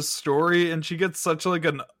character to the story, and she gets such like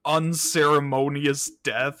an unceremonious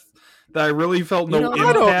death that I really felt no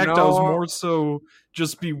impact. I was more so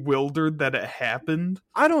just bewildered that it happened.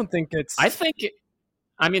 I don't think it's.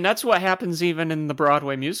 I mean, that's what happens even in the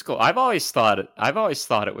Broadway musical. I've always thought it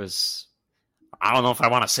was. I don't know if I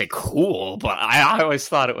want to say cool, but I always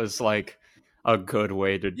thought it was like a good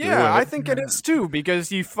way to do it. Yeah, I think it is too, because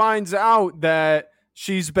he finds out that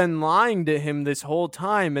she's been lying to him this whole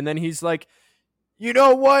time, and then he's like, you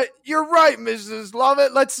know what? You're right, Mrs.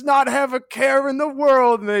 Lovett. Let's not have a care in the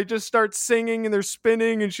world. And they just start singing and they're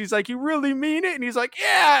spinning, and she's like, you really mean it? And he's like,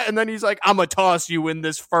 yeah. And then he's like, I'm going to toss you in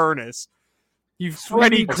this furnace. You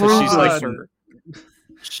Freddy Krueger.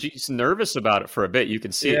 She's nervous about it for a bit. You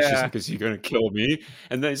can see it. She's like, is he going to kill me?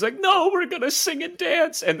 And then he's like, no, we're going to sing and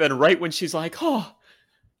dance. And then right when she's like, oh,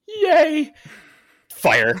 yay,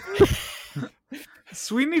 fire.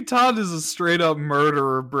 Sweeney Todd is a straight up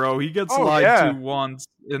murderer, bro. He gets lied to once,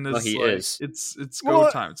 and it's go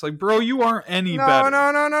time. It's like, bro, you aren't any better.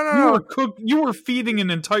 No. You were feeding an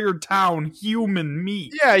entire town human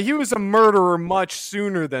meat. Yeah, he was a murderer much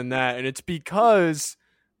sooner than that, and it's because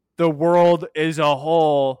the world is a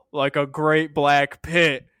whole like a great black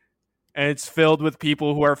pit, and it's filled with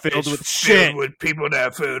people who are filled with shit. With people that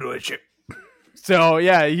are filled with shit. So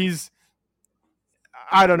yeah,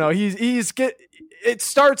 I don't know. It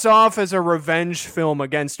starts off as a revenge film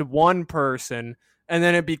against one person, and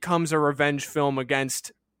then it becomes a revenge film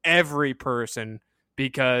against every person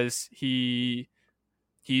because he's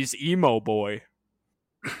emo boy.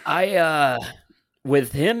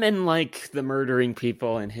 With him and like the murdering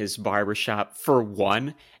people in his barbershop, for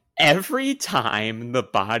one, every time the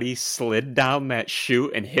body slid down that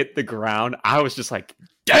chute and hit the ground, I was just like,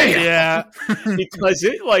 damn! Yeah. Because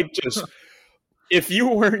it like just... If you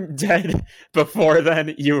weren't dead before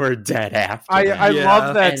then, you were dead after. I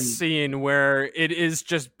love that scene where it is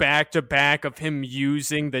just back to back of him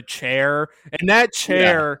using the chair. And that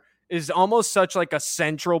chair is almost such like a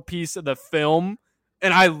central piece of the film.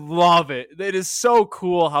 And I love it. It is so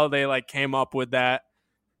cool how they like came up with that.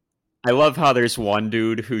 I love how there's one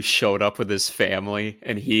dude who showed up with his family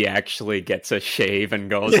and he actually gets a shave and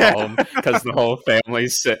goes home because the whole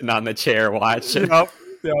family's sitting on the chair watching. Yep.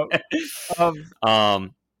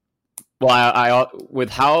 I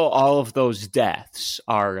with how all of those deaths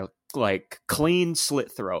are like clean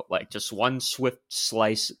slit throat, like just one swift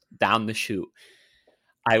slice down the chute.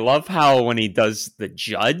 I love how when he does the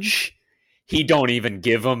judge, he don't even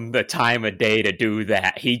give him the time of day to do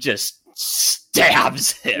that. He just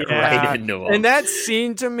stabs it right into him. And that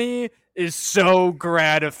scene to me is so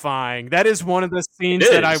gratifying. That is one of the scenes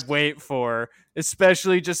that I wait for,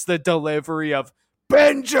 especially just the delivery of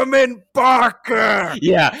Benjamin Barker.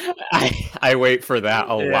 Yeah, I wait for that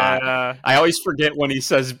a lot. I always forget when he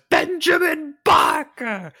says Benjamin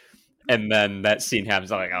Barker. And then that scene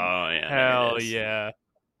happens. I'm like, oh yeah, hell yeah.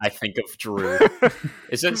 I think of Drew.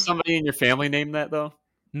 Is that somebody in your family named that though?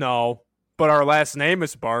 No, but our last name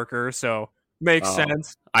is Barker, so makes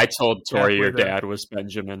sense. I told Tori your dad was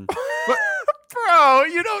Benjamin. Bro,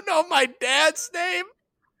 you don't know my dad's name?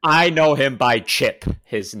 I know him by Chip,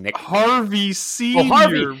 his nickname. Harvey Senior,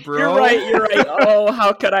 Harvey, bro. You're right. Oh,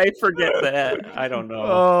 how could I forget that? I don't know.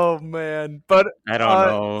 Oh man, but I don't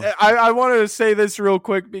know. I wanted to say this real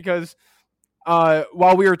quick because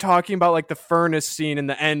while we were talking about like the furnace scene and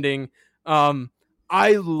the ending,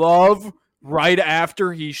 I love right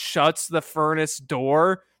after he shuts the furnace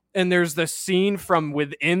door and there's the scene from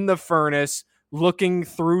within the furnace looking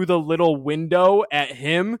through the little window at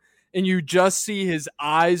him, and you just see his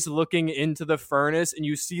eyes looking into the furnace and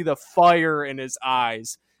you see the fire in his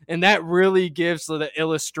eyes. And that really gives the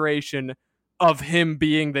illustration of him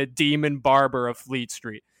being the demon barber of Fleet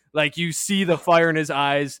Street. Like, you see the fire in his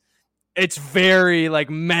eyes. It's very like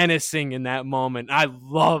menacing in that moment. I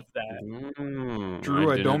love that.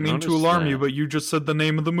 Drew, I don't mean to alarm you, but you just said the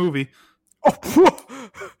name of the movie. Oh,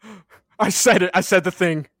 I said it. I said the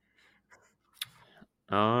thing.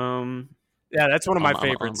 Yeah, that's one of my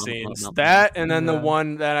favorite scenes. That, and then the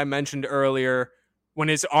one that I mentioned earlier, when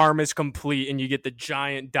his arm is complete and you get the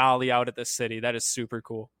giant dolly out at the city. That is super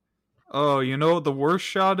cool. Oh, you know what the worst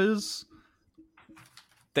shot is?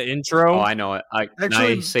 The intro? Oh, I know it.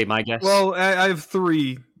 Actually, say my guess. Well, I have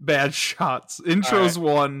 3 bad shots. Intro's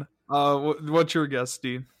one. What's your guess,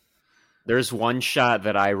 Dean? There's one shot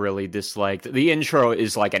that I really disliked. The intro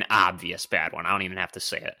is like an obvious bad one. I don't even have to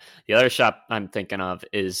say it. The other shot I'm thinking of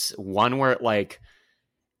is one where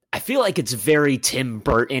I feel like it's very Tim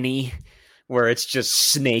Burton-y, where it's just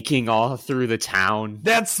snaking all through the town.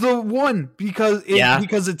 That's the one, because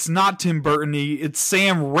it's not Tim Burton-y, it's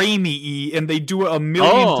Sam Raimi-y, and they do it a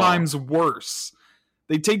million times worse.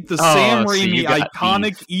 They take the Sam Raimi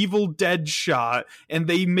iconic Evil Dead shot and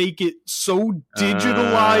they make it so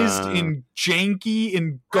digitalized and janky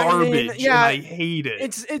and garbage, and I hate it.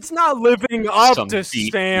 It's not living up to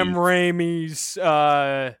Sam Raimi's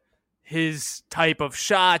his type of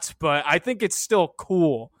shots, but I think it's still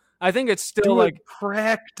cool. I think it's still like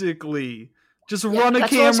practically. Just run a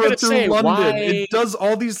camera through London. It does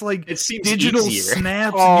all these like digital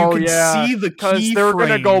snaps, and you can see the keyframes. They're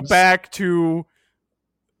gonna go back to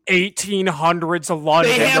 1800s of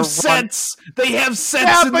London. They have sets. They have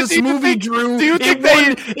sets in this movie, Drew. Do you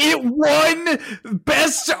think it won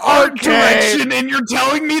Best Art Direction, and you're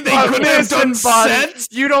telling me they couldn't have done sets?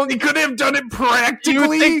 They couldn't have done it practically? Do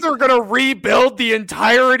you think they're going to rebuild the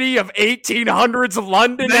entirety of 1800s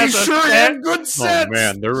London? They sure had good sets. Oh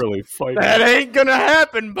man, they're really fighting. That ain't going to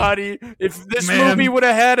happen, buddy. If this movie would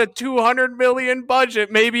have had a $200 million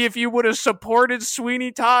budget, maybe if you would have supported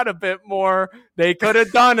Sweeney Todd a bit more, they could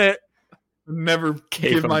have done it. Never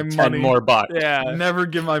give my 10 money. more bucks. Yeah. Never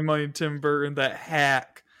give my money to Tim Burton, that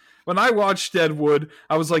hack. When I watched Deadwood,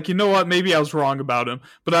 I was like, you know what? Maybe I was wrong about him.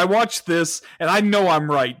 But I watched this, and I know I'm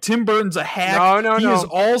right. Tim Burton's a hack. No. He is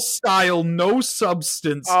all style, no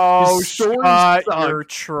substance. Oh, shut your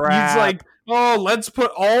trap. He's like, oh, let's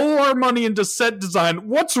put all our money into set design.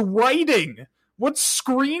 What's writing? What's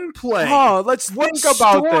screenplay? Oh, let's think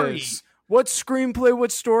about this. What screenplay?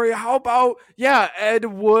 What story? How about Ed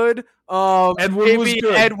Wood? Ed Wood was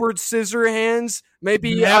good. Edward Scissorhands.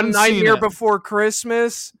 Maybe A Nightmare Before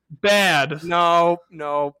Christmas. Bad. No.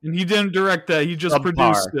 And he didn't direct that. He just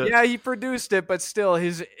produced it. Yeah, he produced it, but still,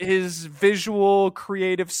 his visual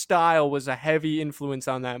creative style was a heavy influence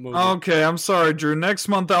on that movie. Okay, I'm sorry, Drew. Next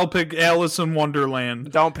month I'll pick Alice in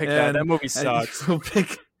Wonderland. Don't pick that. That movie sucks.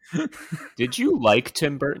 Did you like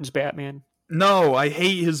Tim Burton's Batman? No, I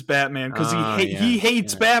hate his Batman because he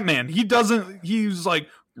hates Batman. He's like,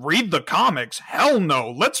 read the comics. Hell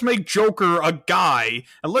no. Let's make Joker a guy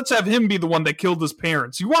and let's have him be the one that killed his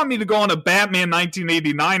parents. You want me to go on a Batman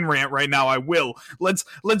 1989 rant right now? I will. Let's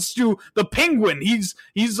do the Penguin. He's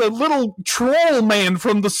a little troll man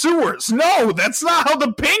from the sewers. No, that's not how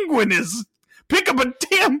the Penguin is. Pick up a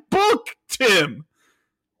damn book, Tim.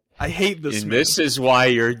 I hate this. And this is why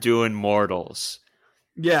you're doing Mortals.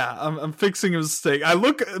 Yeah, I'm fixing a mistake. I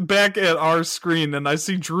look back at our screen and I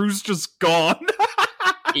see Drew's just gone.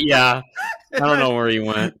 Yeah, I don't know where he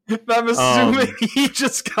went. I'm assuming he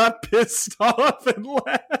just got pissed off and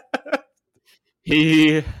left.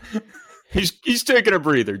 He's taking a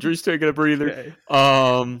breather. Drew's taking a breather.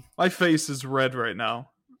 Okay. My face is red right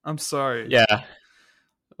now. I'm sorry. Yeah.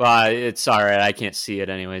 Well, it's all right. I can't see it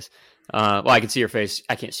anyways. Well, I can see your face.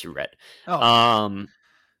 I can't see red. Oh.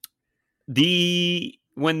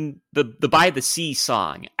 When the By the Sea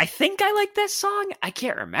song, I think I like that song. I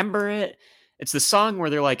can't remember it. It's the song where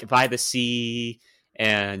they're like by the sea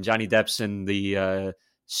and Johnny Depp's in the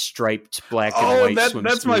striped black and white swimsuit.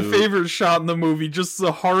 That's my favorite shot in the movie. Just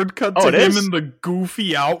the hard cut to him in the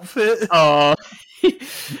goofy outfit. I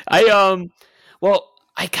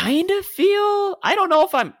kind of feel, I don't know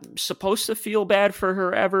if I'm supposed to feel bad for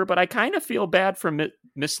her ever, but I kind of feel bad for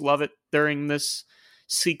Miss Lovett during this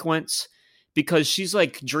sequence because she's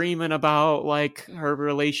like dreaming about like her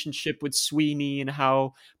relationship with Sweeney and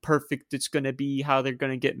how perfect it's going to be, how they're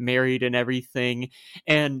going to get married and everything.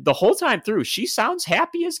 And the whole time through, she sounds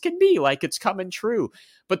happy as can be, like it's coming true.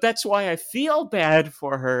 But that's why I feel bad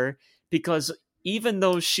for her, because even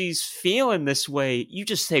though she's feeling this way, you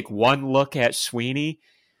just take one look at Sweeney.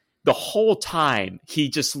 The whole time, he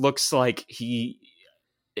just looks like he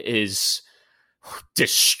is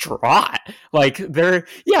distraught. Like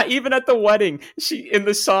even at the wedding, in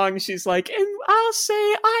the song, she's like, and I'll say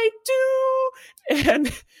I do,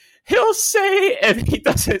 and he'll say, and he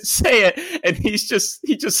doesn't say it, and he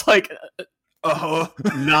just like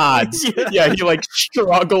nods. Yeah, he like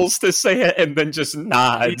struggles to say it and then just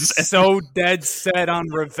nods. He's so dead set on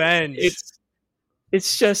revenge.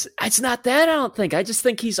 It's not that, I don't think. I just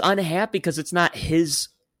think he's unhappy because it's not his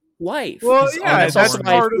wife. Well, that's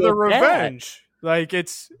part of the revenge. Like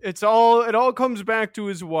it all comes back to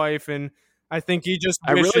his wife, and I think he just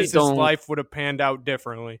wishes his life would have panned out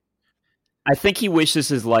differently. I think he wishes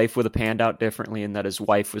his life would have panned out differently and that his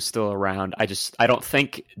wife was still around. I don't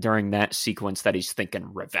think during that sequence that he's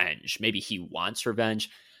thinking revenge. Maybe he wants revenge,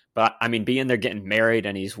 but I mean, being there getting married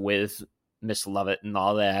and he's with Miss Lovett and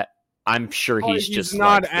all that, I'm sure he's just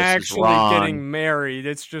not like, actually getting married.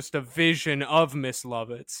 It's just a vision of Miss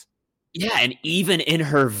Lovett's. Yeah, and even in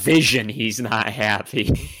her vision, he's not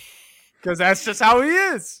happy. Because that's just how he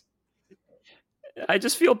is. I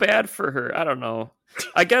just feel bad for her. I don't know.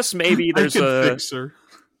 I guess maybe there's fix her.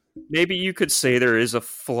 Maybe you could say there is a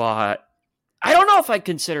flaw. I don't know if I'd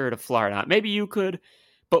consider it a flaw or not. Maybe you could.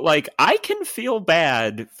 But, like, I can feel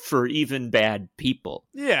bad for even bad people.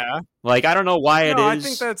 Yeah. Like, I don't know why it is. I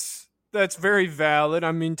think that's very valid.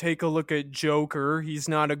 I mean, take a look at Joker. He's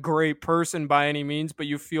not a great person by any means, but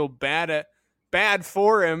you feel bad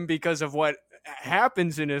for him because of what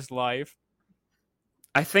happens in his life.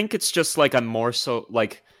 I think it's just like I'm more so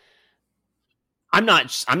like I'm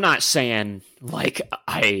not saying like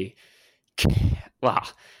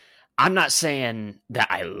I'm not saying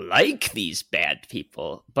that I like these bad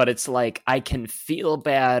people, but it's like I can feel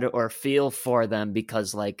bad or feel for them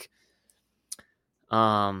because like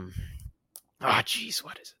what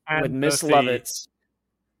is it? With Miss Lovett,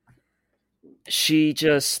 she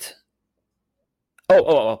just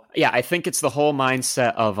yeah, I think it's the whole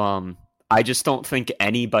mindset of I just don't think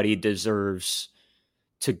anybody deserves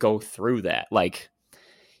to go through that. Like,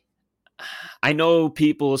 I know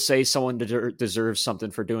people say someone deserves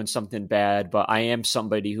something for doing something bad, but I am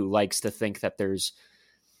somebody who likes to think that there's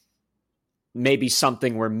maybe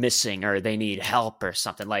something we're missing or they need help or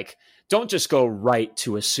something. Like, don't just go right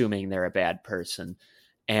to assuming they're a bad person.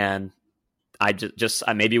 And I just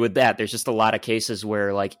maybe with that, there's just a lot of cases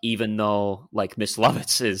where, like, even though like Miss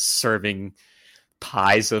Lovett is serving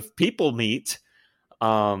pies of people meat,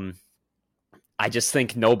 I just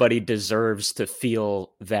think nobody deserves to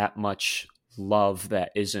feel that much love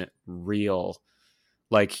that isn't real.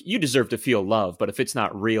 Like, you deserve to feel love, but if it's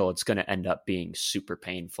not real, it's going to end up being super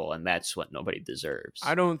painful, and that's what nobody deserves.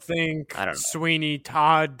 I don't think Sweeney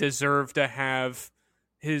Todd deserved to have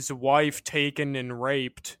his wife taken and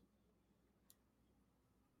raped.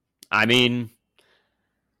 I mean,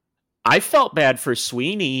 I felt bad for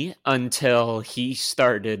Sweeney until he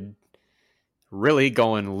started really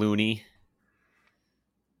going loony.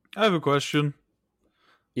 I have a question.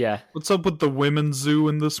 Yeah. What's up with the women's zoo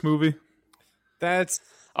in this movie? There's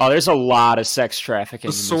a lot of sex trafficking.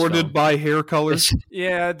 Assorted by hair colors.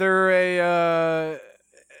 Yeah, they're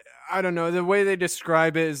I don't know, the way they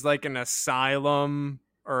describe it is like an asylum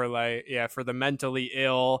or like, yeah, for the mentally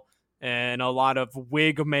ill. And a lot of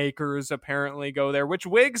wig makers apparently go there, which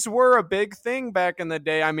wigs were a big thing back in the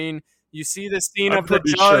day. I mean, you see the scene of the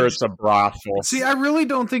judge. Sure it's a brothel. See, I really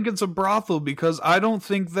don't think it's a brothel because I don't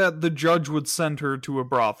think that the judge would send her to a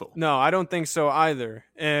brothel. No, I don't think so either.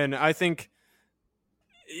 And I think,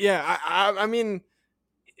 yeah, I mean,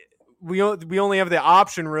 we only have the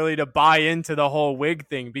option really to buy into the whole wig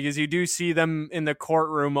thing because you do see them in the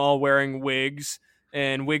courtroom all wearing wigs.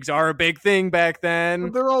 And wigs are a big thing back then.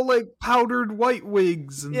 But they're all like powdered white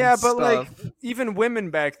wigs and yeah, but stuff. like even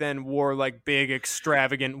women back then wore like big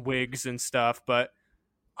extravagant wigs and stuff. But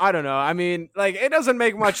I don't know. I mean, like it doesn't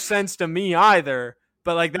make much sense to me either.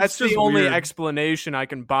 But like that's the only explanation I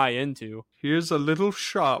can buy into. Here's a little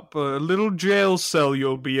shop, a little jail cell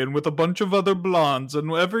you'll be in with a bunch of other blondes,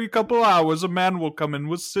 and every couple hours a man will come in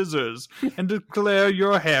with scissors and declare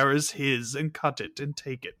your hair is his and cut it and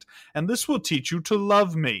take it. And this will teach you to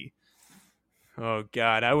love me. Oh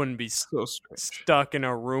God, I wouldn't be so stuck in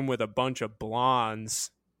a room with a bunch of blondes.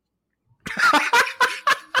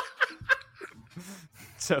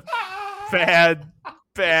 It's a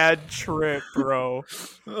bad trip, bro.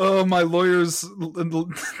 Oh, my lawyer's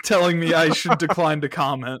telling me I should decline to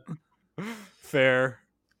comment. Fair.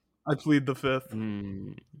 I plead the fifth.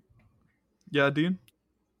 Yeah, Dean?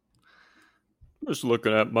 Just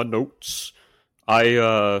looking at my notes.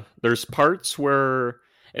 There's parts where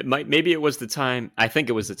maybe it was the time, I think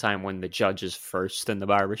it was the time when the judge is first in the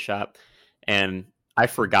barbershop, and I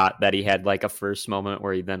forgot that he had like a first moment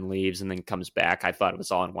where he then leaves and then comes back. I thought it was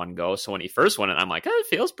all in one go. So when he first went in, I'm like, it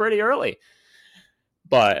feels pretty early.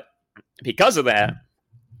 But because of that,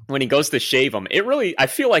 when he goes to shave him, I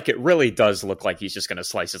feel like it really does look like he's just going to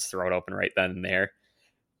slice his throat open right then and there.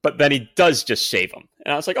 But then he does just shave him.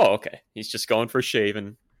 And I was like, oh, okay. He's just going for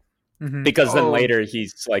shaving. Mm-hmm. Because then later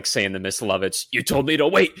he's like saying to Miss Lovitz, you told me to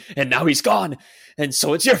wait, and now he's gone, and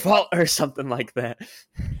so it's your fault, or something like that.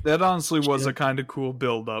 That honestly was a kind of cool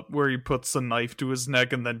build-up, where he puts a knife to his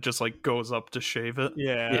neck and then just like goes up to shave it.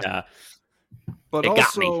 Yeah. But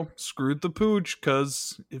also screwed the pooch,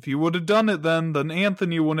 because if he would have done it then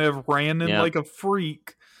Anthony wouldn't have ran in like a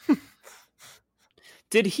freak.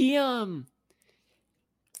 Did he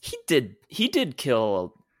He did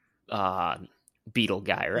kill Beetle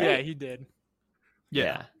guy, right? Yeah, he did.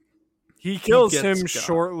 Yeah. He kills him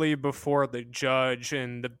shortly before the judge,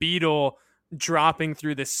 and the beetle dropping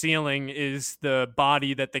through the ceiling is the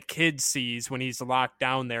body that the kid sees when he's locked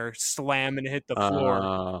down there, slam and hit the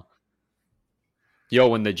floor.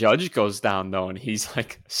 When the judge goes down, though, and he's,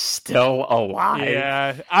 like, still alive.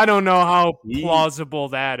 Yeah, I don't know how plausible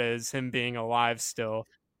that is, him being alive still.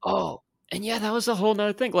 Oh, and yeah, that was a whole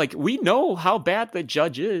nother thing. Like, we know how bad the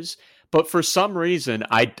judge is, but for some reason,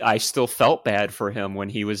 I still felt bad for him when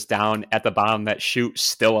he was down at the bottom of that chute,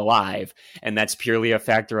 still alive. And that's purely a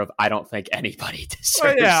factor of, I don't think anybody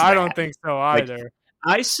deserves that. I don't think so either. Like,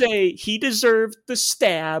 I say he deserved the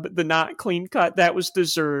stab, the not clean cut, that was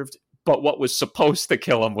deserved. But what was supposed to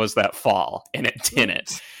kill him was that fall, and it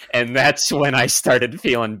didn't. And that's when I started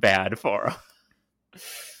feeling bad for him.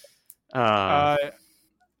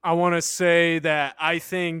 I want to say that I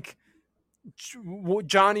think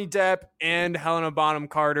Johnny Depp and Helena Bonham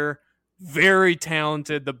Carter, very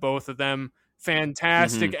talented, the both of them.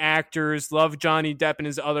 Fantastic actors. Love Johnny Depp in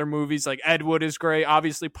his other movies. Like Ed Wood is great.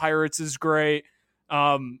 Obviously, Pirates is great.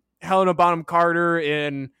 Helena Bonham Carter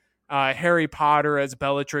in Harry Potter as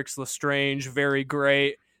Bellatrix Lestrange, very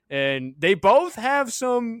great. And they both have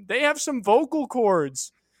some vocal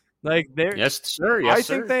cords. Like they're yes, sir. I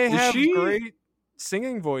think they have great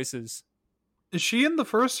singing voices. Is she in the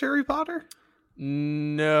first Harry Potter?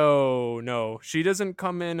 No. She doesn't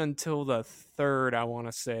come in until the third, I want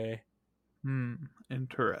to say.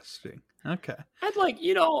 Interesting. Okay. I'd like,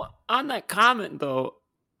 on that comment, though,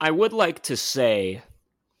 I would like to say,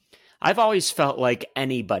 I've always felt like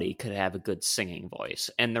anybody could have a good singing voice.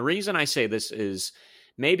 And the reason I say this is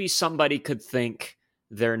maybe somebody could think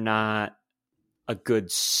they're not a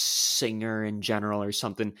good singer in general or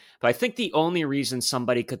something. But I think the only reason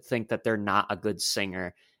somebody could think that they're not a good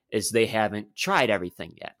singer is they haven't tried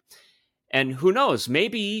everything yet. And who knows,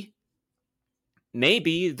 maybe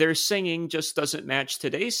their singing just doesn't match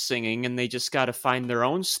today's singing and they just got to find their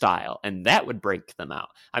own style, and that would break them out.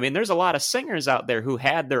 I mean, there's a lot of singers out there who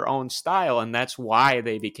had their own style, and that's why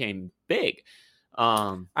they became big.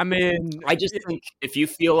 I just think if you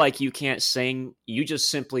feel like you can't sing, you just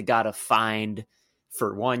simply got to find,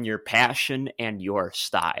 for one, your passion and your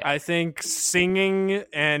style. I think singing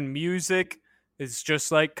and music is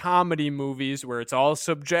just like comedy movies where it's all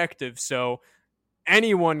subjective. So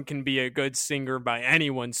anyone can be a good singer by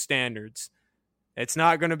anyone's standards. It's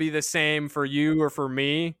not going to be the same for you or for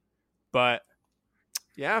me, but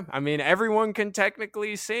yeah, I mean, everyone can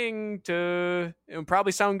technically sing to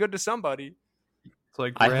probably sound good to somebody. It's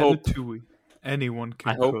like Ratatouille. Anyone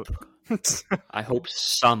can cook. I hope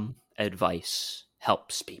some advice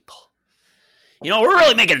helps people. We're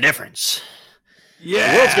really making a difference.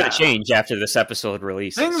 Yeah. The world's going to change after this episode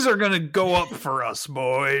releases. Things are going to go up for us,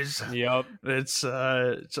 boys. Yep. It's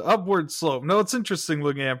an upward slope. No, it's interesting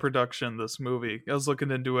looking at production of this movie. I was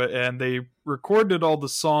looking into it, and they recorded all the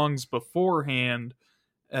songs beforehand,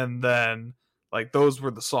 and then like those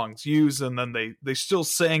were the songs used, and then they still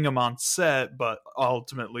sang them on set, but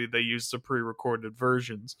ultimately they used the pre-recorded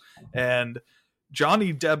versions. And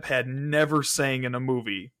Johnny Depp had never sang in a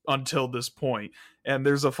movie until this point. And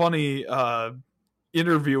there's a funny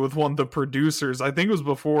interview with one of the producers. I think it was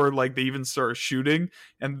before like they even started shooting,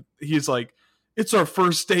 and he's like, "It's our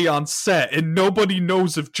first day on set, and nobody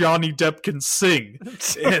knows if Johnny Depp can sing."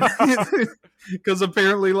 Because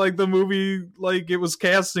apparently, like, the movie, like, it was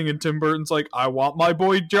casting, and Tim Burton's like, "I want my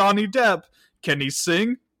boy Johnny Depp. Can he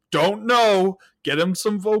sing? Don't know. Get him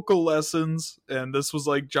some vocal lessons." And this was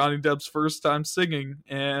like Johnny Depp's first time singing,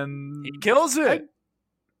 and he kills it.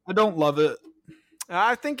 I don't love it.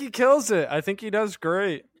 I think he kills it. I think he does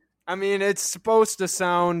great. I mean, it's supposed to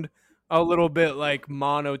sound a little bit like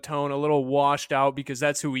monotone, a little washed out, because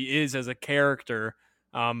that's who he is as a character.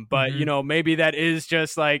 But you know, maybe that is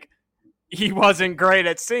just like he wasn't great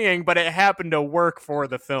at singing, but it happened to work for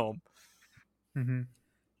the film. Mm-hmm.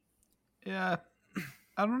 Yeah,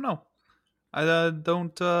 I don't know. I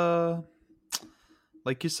don't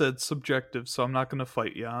like you said, subjective. So I'm not going to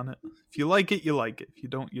fight you on it. If you like it, you like it. If you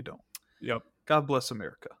don't, you don't. Yep. God bless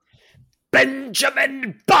America.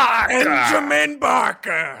 Benjamin Barker. Benjamin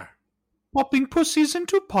Barker. Popping pussies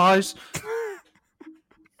into pies.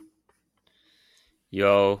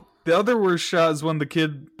 Yo. The other worst shot is when the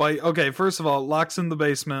kid okay, first of all, locked in the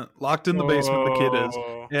basement, the kid is.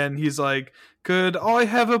 And he's like, "Could I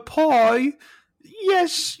have a pie?"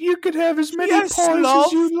 "Yes, you could have as many pies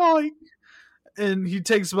as you like." And he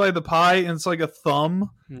takes by the pie, and it's like a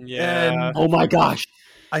thumb. Yeah. And oh my gosh.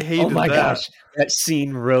 I hated that. Oh my gosh. That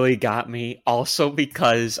scene really got me. Also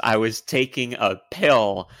because I was taking a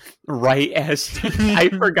pill right as I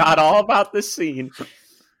forgot all about the scene.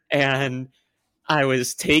 And I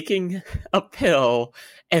was taking a pill,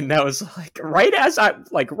 and that was like right as I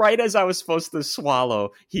was supposed to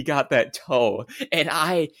swallow, he got that toe, and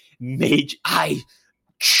I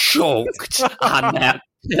choked on that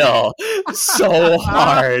pill so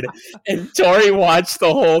hard. And Tori watched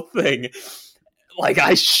the whole thing. Like,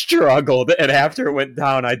 I struggled, and after it went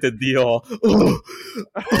down, I did the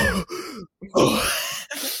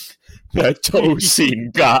that toe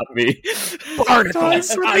scene got me.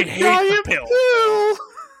 Barnacles, I hate the pill.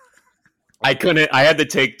 I had to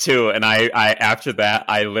take two, and I after that,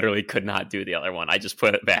 I literally could not do the other one. I just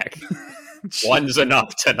put it back. One's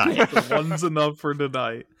enough tonight. One's enough for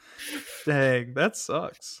tonight. Dang, that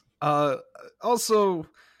sucks. Also,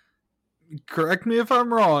 correct me if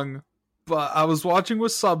I'm wrong, but I was watching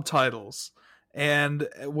with subtitles, and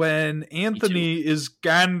when Anthony is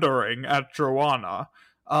gandering at Joanna,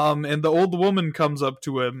 and the old woman comes up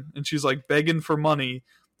to him, and she's like begging for money,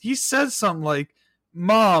 he says something like,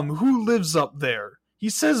 "Mom, who lives up there?" He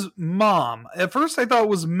says mom. At first I thought it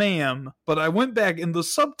was ma'am, but I went back and the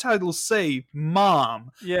subtitles say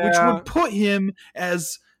mom, which would put him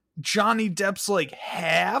as Johnny Depp's like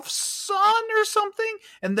half son or something,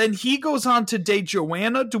 and then he goes on to date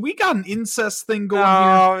Joanna. Do we got an incest thing going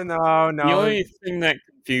here? No. The only thing that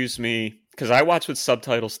confused me, because I watched with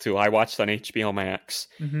subtitles too, I watched on HBO Max,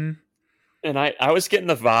 and I was getting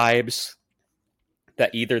the vibes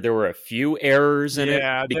that either there were a few errors in it,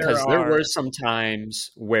 because there were some times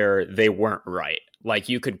where they weren't right. Like,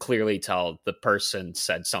 you could clearly tell the person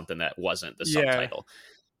said something that wasn't the subtitle.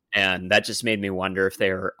 And that just made me wonder if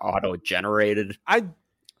they were auto-generated.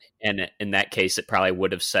 And in that case, it probably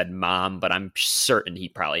would have said mom, but I'm certain he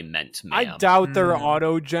probably meant ma'am. I doubt they're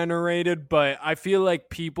auto-generated, but I feel like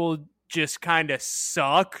people just kind of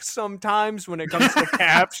suck sometimes when it comes to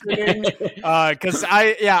captioning. Because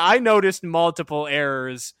I noticed multiple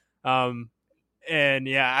errors. And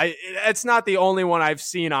it's not the only one I've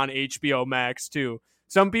seen on HBO Max too.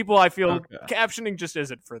 Some people, I feel captioning just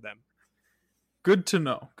isn't for them. Good to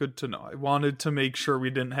know. I wanted to make sure we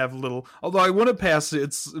didn't have little. Although I wouldn't pass it.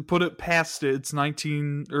 It's like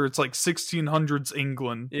 1600s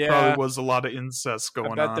England. Yeah, probably was a lot of incest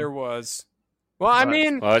going on. I bet there was. Well, I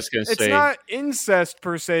mean, it's not incest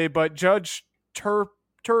per se, but Judge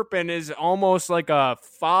Turpin is almost like a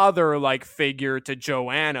father-like figure to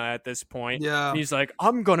Joanna at this point. Yeah, he's like,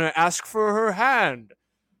 "I'm gonna ask for her hand."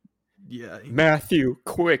 Yeah, Matthew,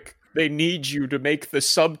 quick. They need you to make the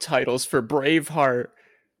subtitles for Braveheart.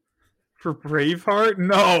 For Braveheart?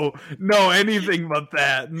 No, anything but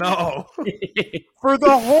that. No. For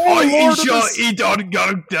the whole Lord of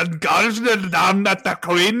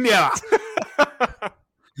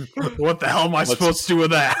What the hell am I supposed to do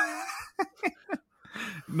with that?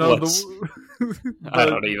 No, I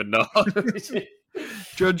don't even know.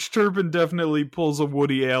 Judge Turpin definitely pulls a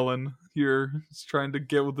Woody Allen here. He's trying to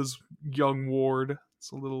get with his young ward.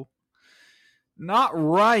 It's a little not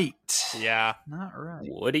right. Yeah. Not right.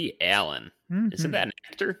 Woody Allen. Isn't that an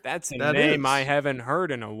actor? That's a name I haven't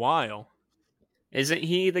heard in a while. Isn't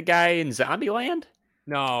he the guy in Zombieland?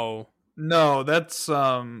 No, that's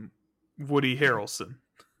Woody Harrelson.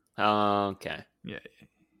 Oh, okay. Yeah.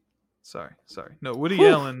 Sorry. No, Woody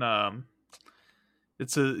Allen.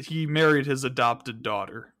 He married his adopted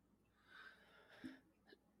daughter.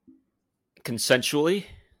 Consensually?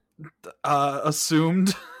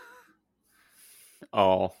 Assumed.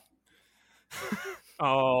 Oh.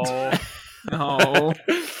 oh, No.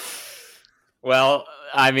 Well,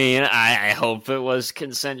 I mean, I hope it was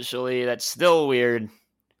consensually. That's still weird,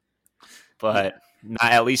 but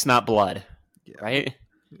at least not blood, right?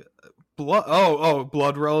 Blood.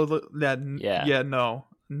 Blood relative. Yeah. No.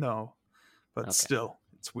 But still,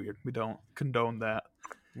 it's weird. We don't condone that.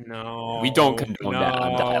 no, We don't condone that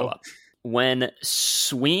on Dial-Up. When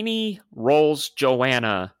Sweeney rolls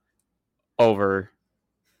Joanna over,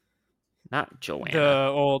 not Joanna, the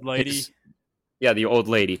old lady. The old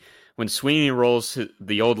lady. When Sweeney rolls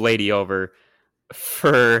the old lady over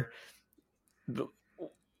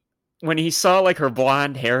when he saw like her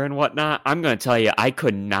blonde hair and whatnot, I'm going to tell you, I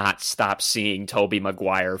could not stop seeing Tobey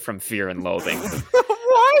Maguire from Fear and Loathing.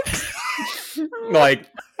 What? Like, I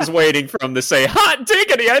was waiting for him to say, hot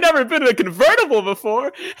diggity, I've never been in a convertible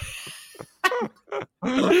before.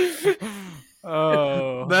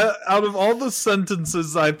 Oh, That out of all the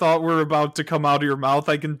sentences I thought were about to come out of your mouth,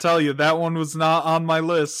 I can tell you that one was not on my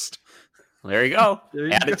list. There you go.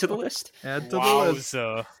 Add go. it to the list. Add to the list.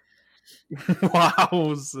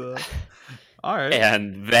 Wowza. All right.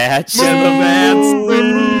 And that's the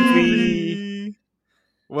movie.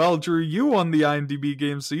 Well, Drew, you won the IMDb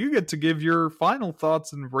game, so you get to give your final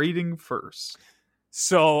thoughts and rating first.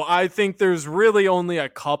 So I think there's really only a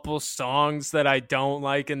couple songs that I don't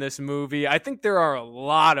like in this movie. I think there are a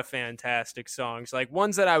lot of fantastic songs, like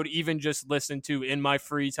ones that I would even just listen to in my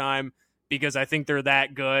free time because I think they're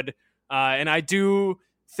that good. And I do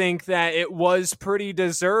think that it was pretty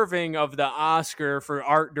deserving of the Oscar for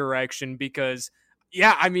art direction because,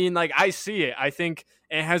 yeah, I mean, like, I see it. I think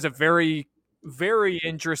it has a very, very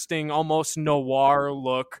interesting, almost noir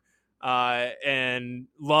look. And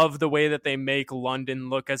love the way that they make London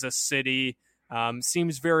look as a city.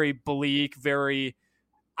 Seems very bleak, very,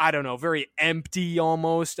 I don't know, very empty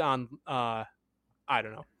almost on, I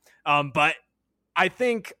don't know. But I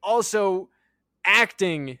think also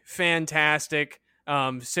acting fantastic.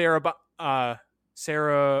 Sarah,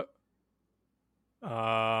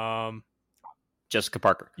 Jessica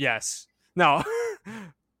Parker. Yes. No.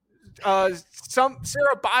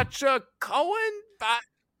 Sarah Bacha Cohen?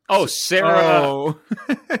 Oh, Sarah. Oh.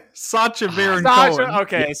 Sacha Baron Cohen.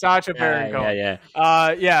 Okay, Sacha Baron Cohen.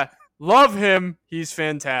 Yeah. Love him. He's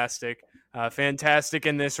fantastic. Fantastic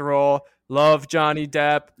in this role. Love Johnny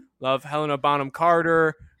Depp. Love Helena Bonham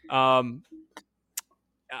Carter. Love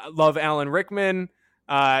Alan Rickman.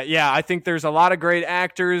 I think there's a lot of great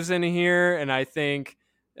actors in here, and I think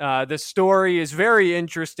the story is very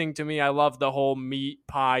interesting to me. I love the whole meat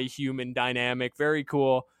pie human dynamic. Very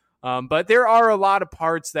cool. But there are a lot of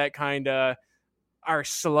parts that kind of are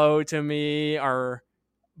slow to me, are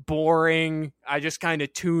boring. I just kind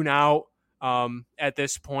of tune out at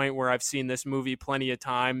this point where I've seen this movie plenty of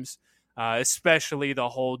times, especially the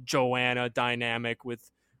whole Joanna dynamic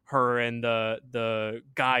with her and the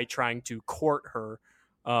guy trying to court her.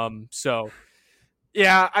 I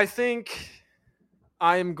think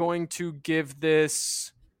I am going to give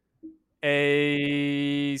this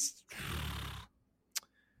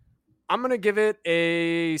I'm going to give it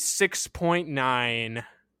a 6.9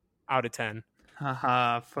 out of 10.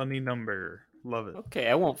 Haha, funny number. Love it. Okay,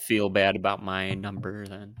 I won't feel bad about my number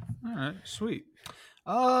then. All right, sweet.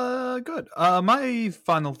 Good. My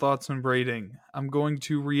final thoughts and rating. I'm going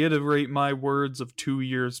to reiterate my words of 2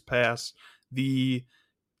 years past. The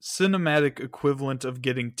cinematic equivalent of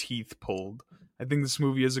getting teeth pulled. I think this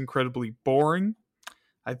movie is incredibly boring.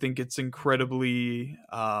 I think it's incredibly,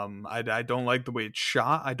 I don't like the way it's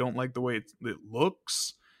shot. I don't like the way it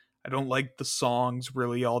looks. I don't like the songs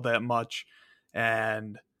really all that much.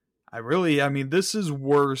 And this is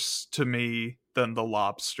worse to me than The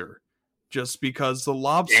Lobster. Just because The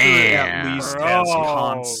Lobster at least has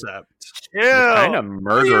concept. You're kind of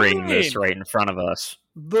murdering this right in front of us.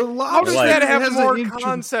 The Lobster How does that have more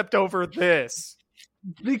concept over this?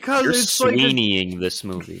 Because you're it's Sweeneying this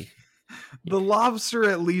movie. The Lobster,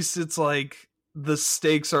 at least it's like the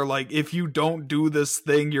stakes are like, if you don't do this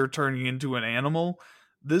thing, you're turning into an animal.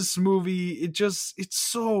 This movie, it's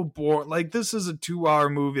so boring. Like, this is a 2-hour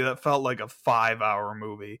movie that felt like a 5-hour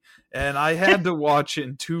movie. And I had to watch it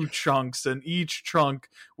in 2 chunks, and each chunk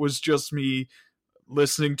was just me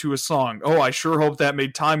listening to a song. Oh, I sure hope that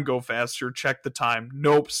made time go faster. Check the time.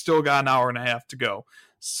 Nope, still got an hour and a half to go.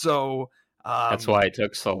 So That's why it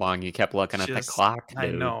took so long. You kept looking at the clock, dude. I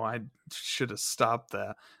know. I should have stopped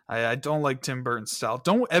that. I don't like Tim Burton's style.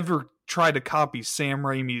 Don't ever try to copy Sam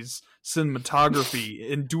Raimi's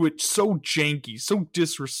cinematography and do it so janky, so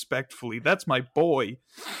disrespectfully. That's my boy.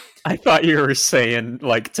 I thought you were saying,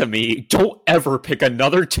 like, to me, don't ever pick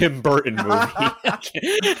another Tim Burton movie.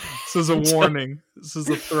 This is a warning. This is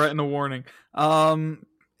a threat and a warning.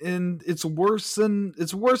 And it's worse than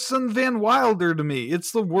Van Wilder to me.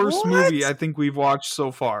 It's the worst movie I think we've watched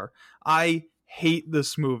so far. I hate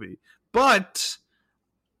this movie. But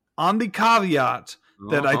on the caveat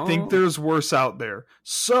that I think there's worse out there.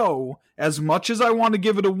 So, as much as I want to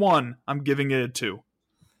give it a 1, I'm giving it a 2.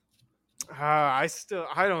 I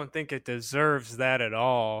don't think it deserves that at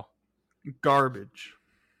all. Garbage.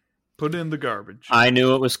 Put in the garbage. I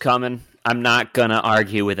knew it was coming. I'm not going to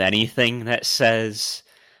argue with anything that says...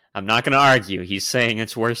 I'm not going to argue. He's saying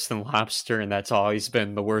it's worse than Lobster, and that's always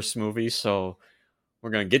been the worst movie, so we're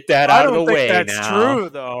going to get that out of the way now. I don't think that's true,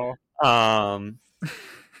 though.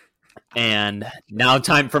 And now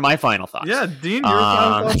time for my final thoughts. Yeah, Dean, your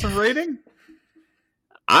final thoughts and rating?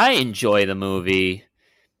 I enjoy the movie.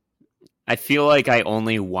 I feel like I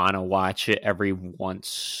only want to watch it every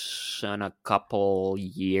once in a couple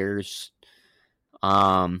years.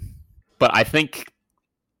 But I think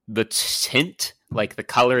the tint, like the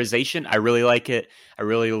colorization, I really like it. I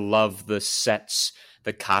really love the sets,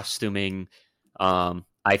 the costuming. I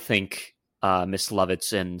think Miss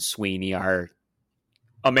Lovitz and Sweeney are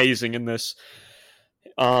amazing in this.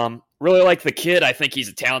 Really like the kid. I think he's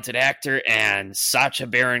a talented actor, and Sacha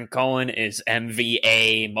Baron Cohen is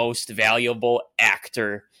MVA, Most Valuable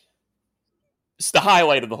Actor. It's the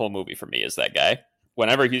highlight of the whole movie for me, is that guy.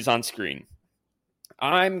 Whenever he's on screen.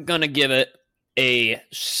 I'm gonna give it a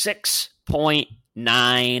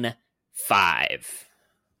 6.95.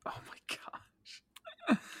 Oh my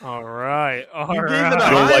gosh. All right. You gave it a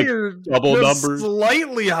higher, double numbers.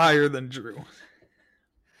 Slightly higher than Drew.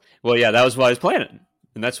 Well, yeah, that was what I was planning.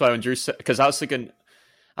 And that's why when Drew said, because I was thinking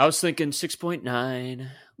 6.9,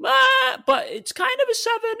 but it's kind of a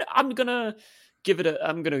 7. I'm going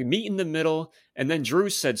to meet in the middle. And then Drew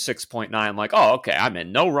said 6.9. I'm like, oh, okay, I'm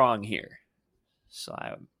in no wrong here. So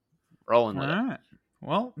I'm rolling with it.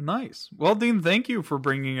 Well, nice. Well, Dean, thank you for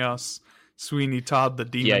bringing us Sweeney Todd, the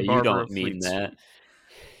Demon Yeah, Barber. you don't mean that.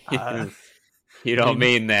 You don't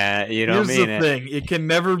mean that. You don't mean it. Here's the thing. It can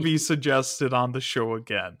never be suggested on the show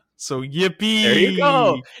again. So, yippee! There you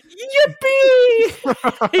go!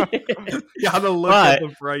 Yippee! Gotta look at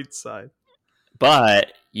the bright side.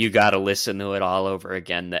 But you gotta listen to it all over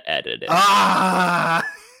again to edit it.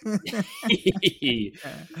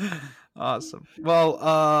 Awesome.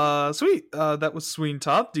 Well, sweet. That was Sweeney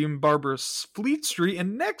Todd, Demon Barber Fleet Street,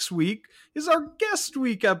 and next week is our guest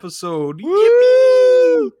week episode. Woo!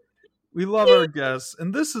 Yippee! We love our guests,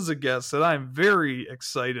 and this is a guest that I'm very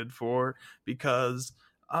excited for because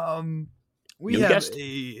we have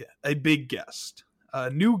a big guest, a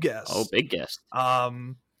new guest. Oh, big guest.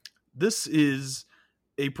 This is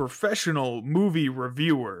a professional movie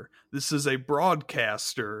reviewer. This is a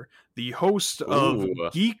broadcaster, the host of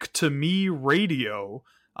Geek to Me Radio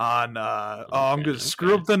on I'm going to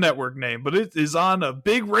screw up the network name, but it is on a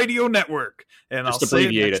big radio network, and I'll say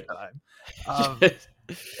it next time.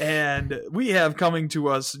 And we have coming to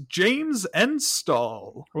us James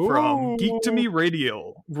Enstall from Geek to Me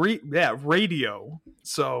Radio. Radio.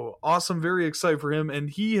 So awesome. Very excited for him. And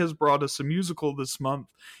he has brought us a musical this month.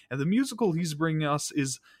 And the musical he's bringing us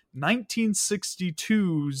is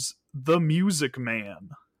 1962's The Music Man.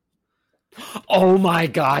 Oh my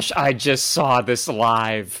gosh. I just saw this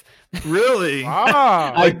live. Really?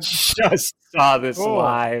 I just saw this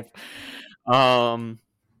live.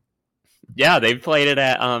 Yeah, they played it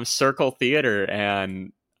at Circle Theater,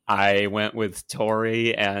 and I went with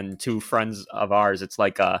Tori and 2 friends of ours. It's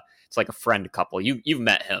like a friend couple. You've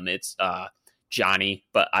met him. It's Johnny,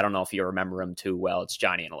 but I don't know if you remember him too well. It's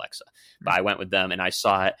Johnny and Alexa. But I went with them, and I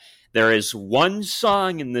saw it. There is one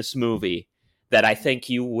song in this movie that I think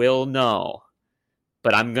you will know,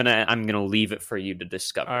 but I'm gonna leave it for you to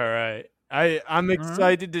discover. All right, I'm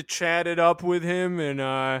excited to chat it up with him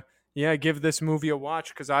and. Yeah, give this movie a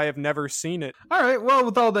watch because I have never seen it. All right, well,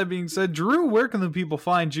 with all that being said, Drew, where can the people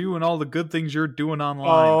find you and all the good things you're doing online?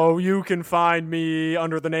 Oh, you can find me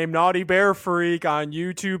under the name Naughty Bear Freak on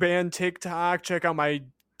YouTube and TikTok. Check out my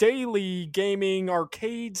daily gaming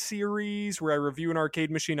arcade series where I review an arcade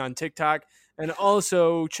machine on TikTok. And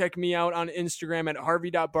also check me out on Instagram at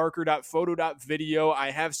harvey.barker.photo.video.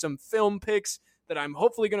 I have some film pics that I'm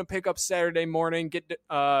hopefully going to pick up Saturday morning, get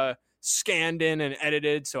scanned in and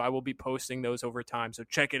edited, so I will be posting those over time, so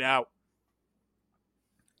check it out.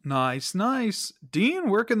 Nice. Dean,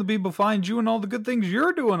 where can the people find you and all the good things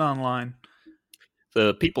you're doing online?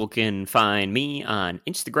 The people can find me on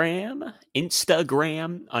Instagram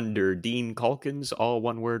under Dean Calkins, all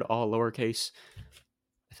one word, all lowercase.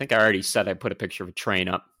 I think I already said I put a picture of a train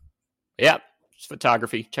up. Yep, it's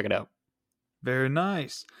photography. Check it out. Very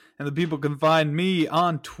nice. And the people can find me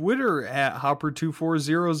on Twitter at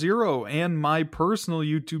Hopper2400 and my personal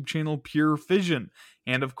YouTube channel, Pure Fission.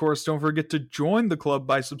 And of course, don't forget to join the club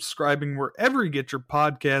by subscribing wherever you get your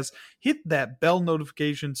podcasts. Hit that bell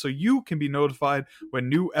notification so you can be notified when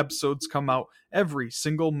new episodes come out every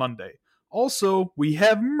single Monday. Also, we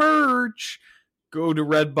have merch. Go to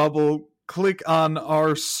Redbubble, click on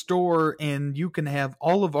our store, and you can have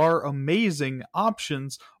all of our amazing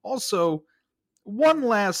options. Also, one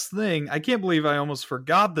last thing. I can't believe I almost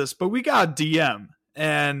forgot this, but we got a DM,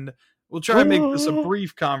 and we'll try and make this a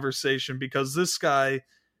brief conversation because this guy,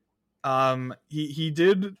 he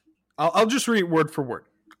did. I'll just read it word for word.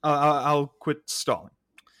 I'll quit stalling.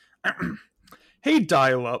 Hey,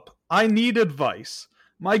 Dial Up. I need advice.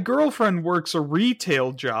 My girlfriend works a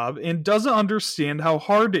retail job and doesn't understand how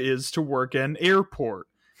hard it is to work at an airport.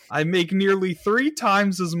 I make nearly 3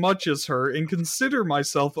 times as much as her and consider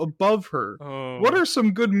myself above her. What are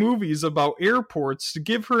some good movies about airports to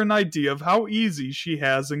give her an idea of how easy she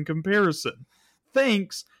has in comparison?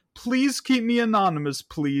 Thanks. Please keep me anonymous,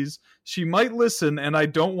 please. She might listen and I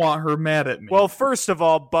don't want her mad at me. Well, first of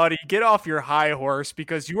all, buddy, get off your high horse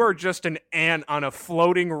because you are just an ant on a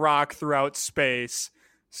floating rock throughout space.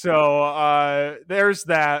 So there's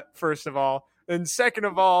that, first of all. And second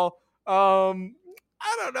of all,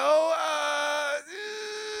 I don't know.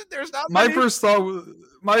 There's not my many.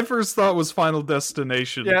 My first thought was Final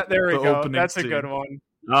Destination. Yeah, there we go. That's a good one.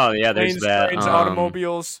 Oh yeah, there's that. Trains,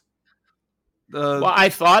 automobiles. Well, I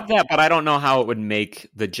thought that, but I don't know how it would make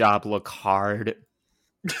the job look hard.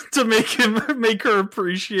 To make her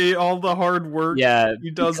appreciate all the hard work he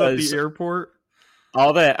does at the airport.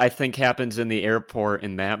 All that I think happens in the airport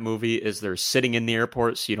in that movie is they're sitting in the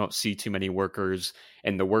airport, so you don't see too many workers,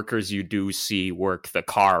 and the workers you do see work the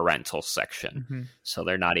car rental section. Mm-hmm. So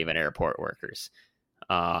they're not even airport workers.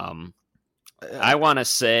 I want to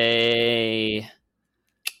say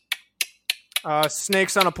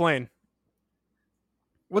Snakes on a Plane.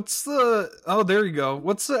 There you go.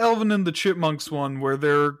 What's the Alvin and the Chipmunks one where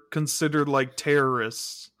they're considered like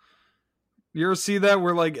terrorists? You ever see that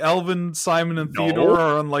where like Alvin, Simon, and Theodore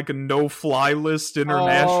are on like a no-fly list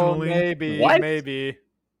internationally? Oh, maybe.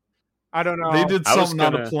 I don't know. They did something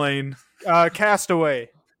on a plane. Castaway.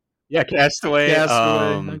 Yeah, Castaway.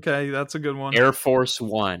 Okay, that's a good one. Air Force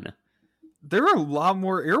One. There are a lot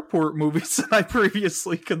more airport movies than I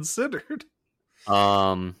previously considered.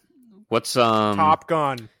 What's Top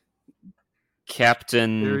Gun.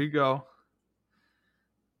 Captain? There you go.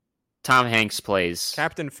 Tom Hanks plays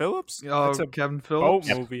Captain Phillips. Oh, that's a Captain Phillips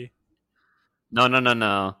movie.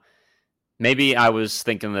 No. Maybe I was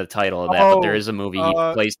thinking the title of that, but there is a movie. He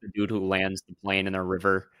plays the dude who lands the plane in a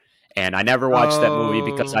river, and I never watched that movie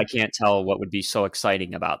because I can't tell what would be so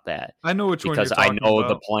exciting about that. I know which one you're talking about. Because I know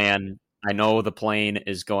the plan. I know the plane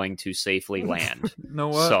is going to safely land. Know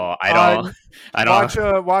what? So I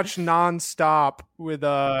don't watch Nonstop with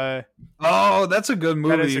Oh, that's a good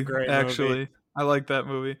movie. That is a great movie. I like that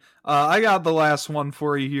movie. I got the last one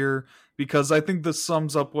for you here because I think this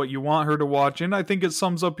sums up what you want her to watch, and I think it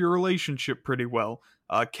sums up your relationship pretty well.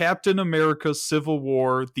 Captain America: Civil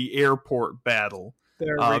War: The Airport Battle.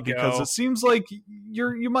 There we go. Because it seems like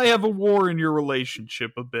you might have a war in your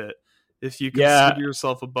relationship a bit if you consider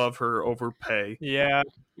yourself above her over pay. Yeah.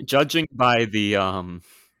 Judging by the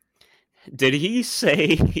did he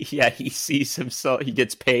say he sees himself, he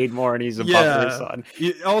gets paid more and he's above her son?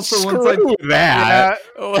 Also, screw that.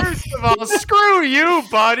 Yeah. First of all, screw you,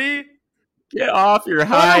 buddy. Get off your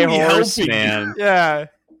high horse, man. Yeah.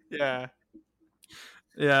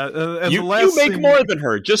 You make more than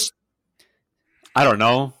her. Just, I don't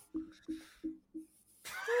know.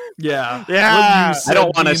 Yeah. I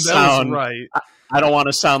don't want to sound right. I don't want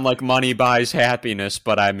to sound like money buys happiness,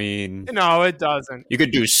 but I mean, no, it doesn't. You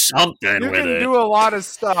could do something with it. You can do a lot of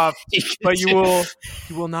stuff, but you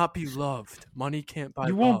will not be loved. Money can't buy love.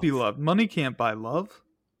 You won't be loved. Money can't buy love.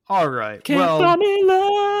 All right. Buy me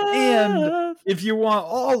love. And if you want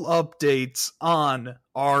all updates on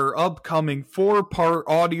our upcoming 4-part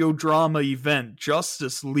audio drama event,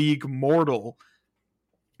 Justice League Mortal,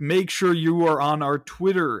 make sure you are on our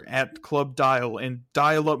Twitter at Club Dial and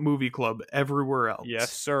Dial Up Movie Club everywhere else.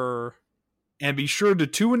 Yes, sir. And be sure to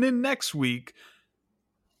tune in next week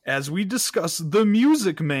as we discuss The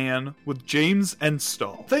Music Man with James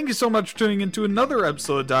Enstall. Thank you so much for tuning into another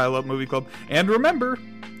episode of Dial Up Movie Club. And remember,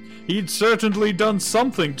 he'd certainly done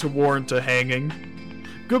something to warrant a hanging.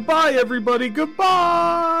 Goodbye, everybody.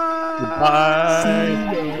 Goodbye.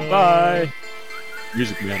 Goodbye. Goodbye.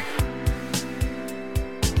 Music Man.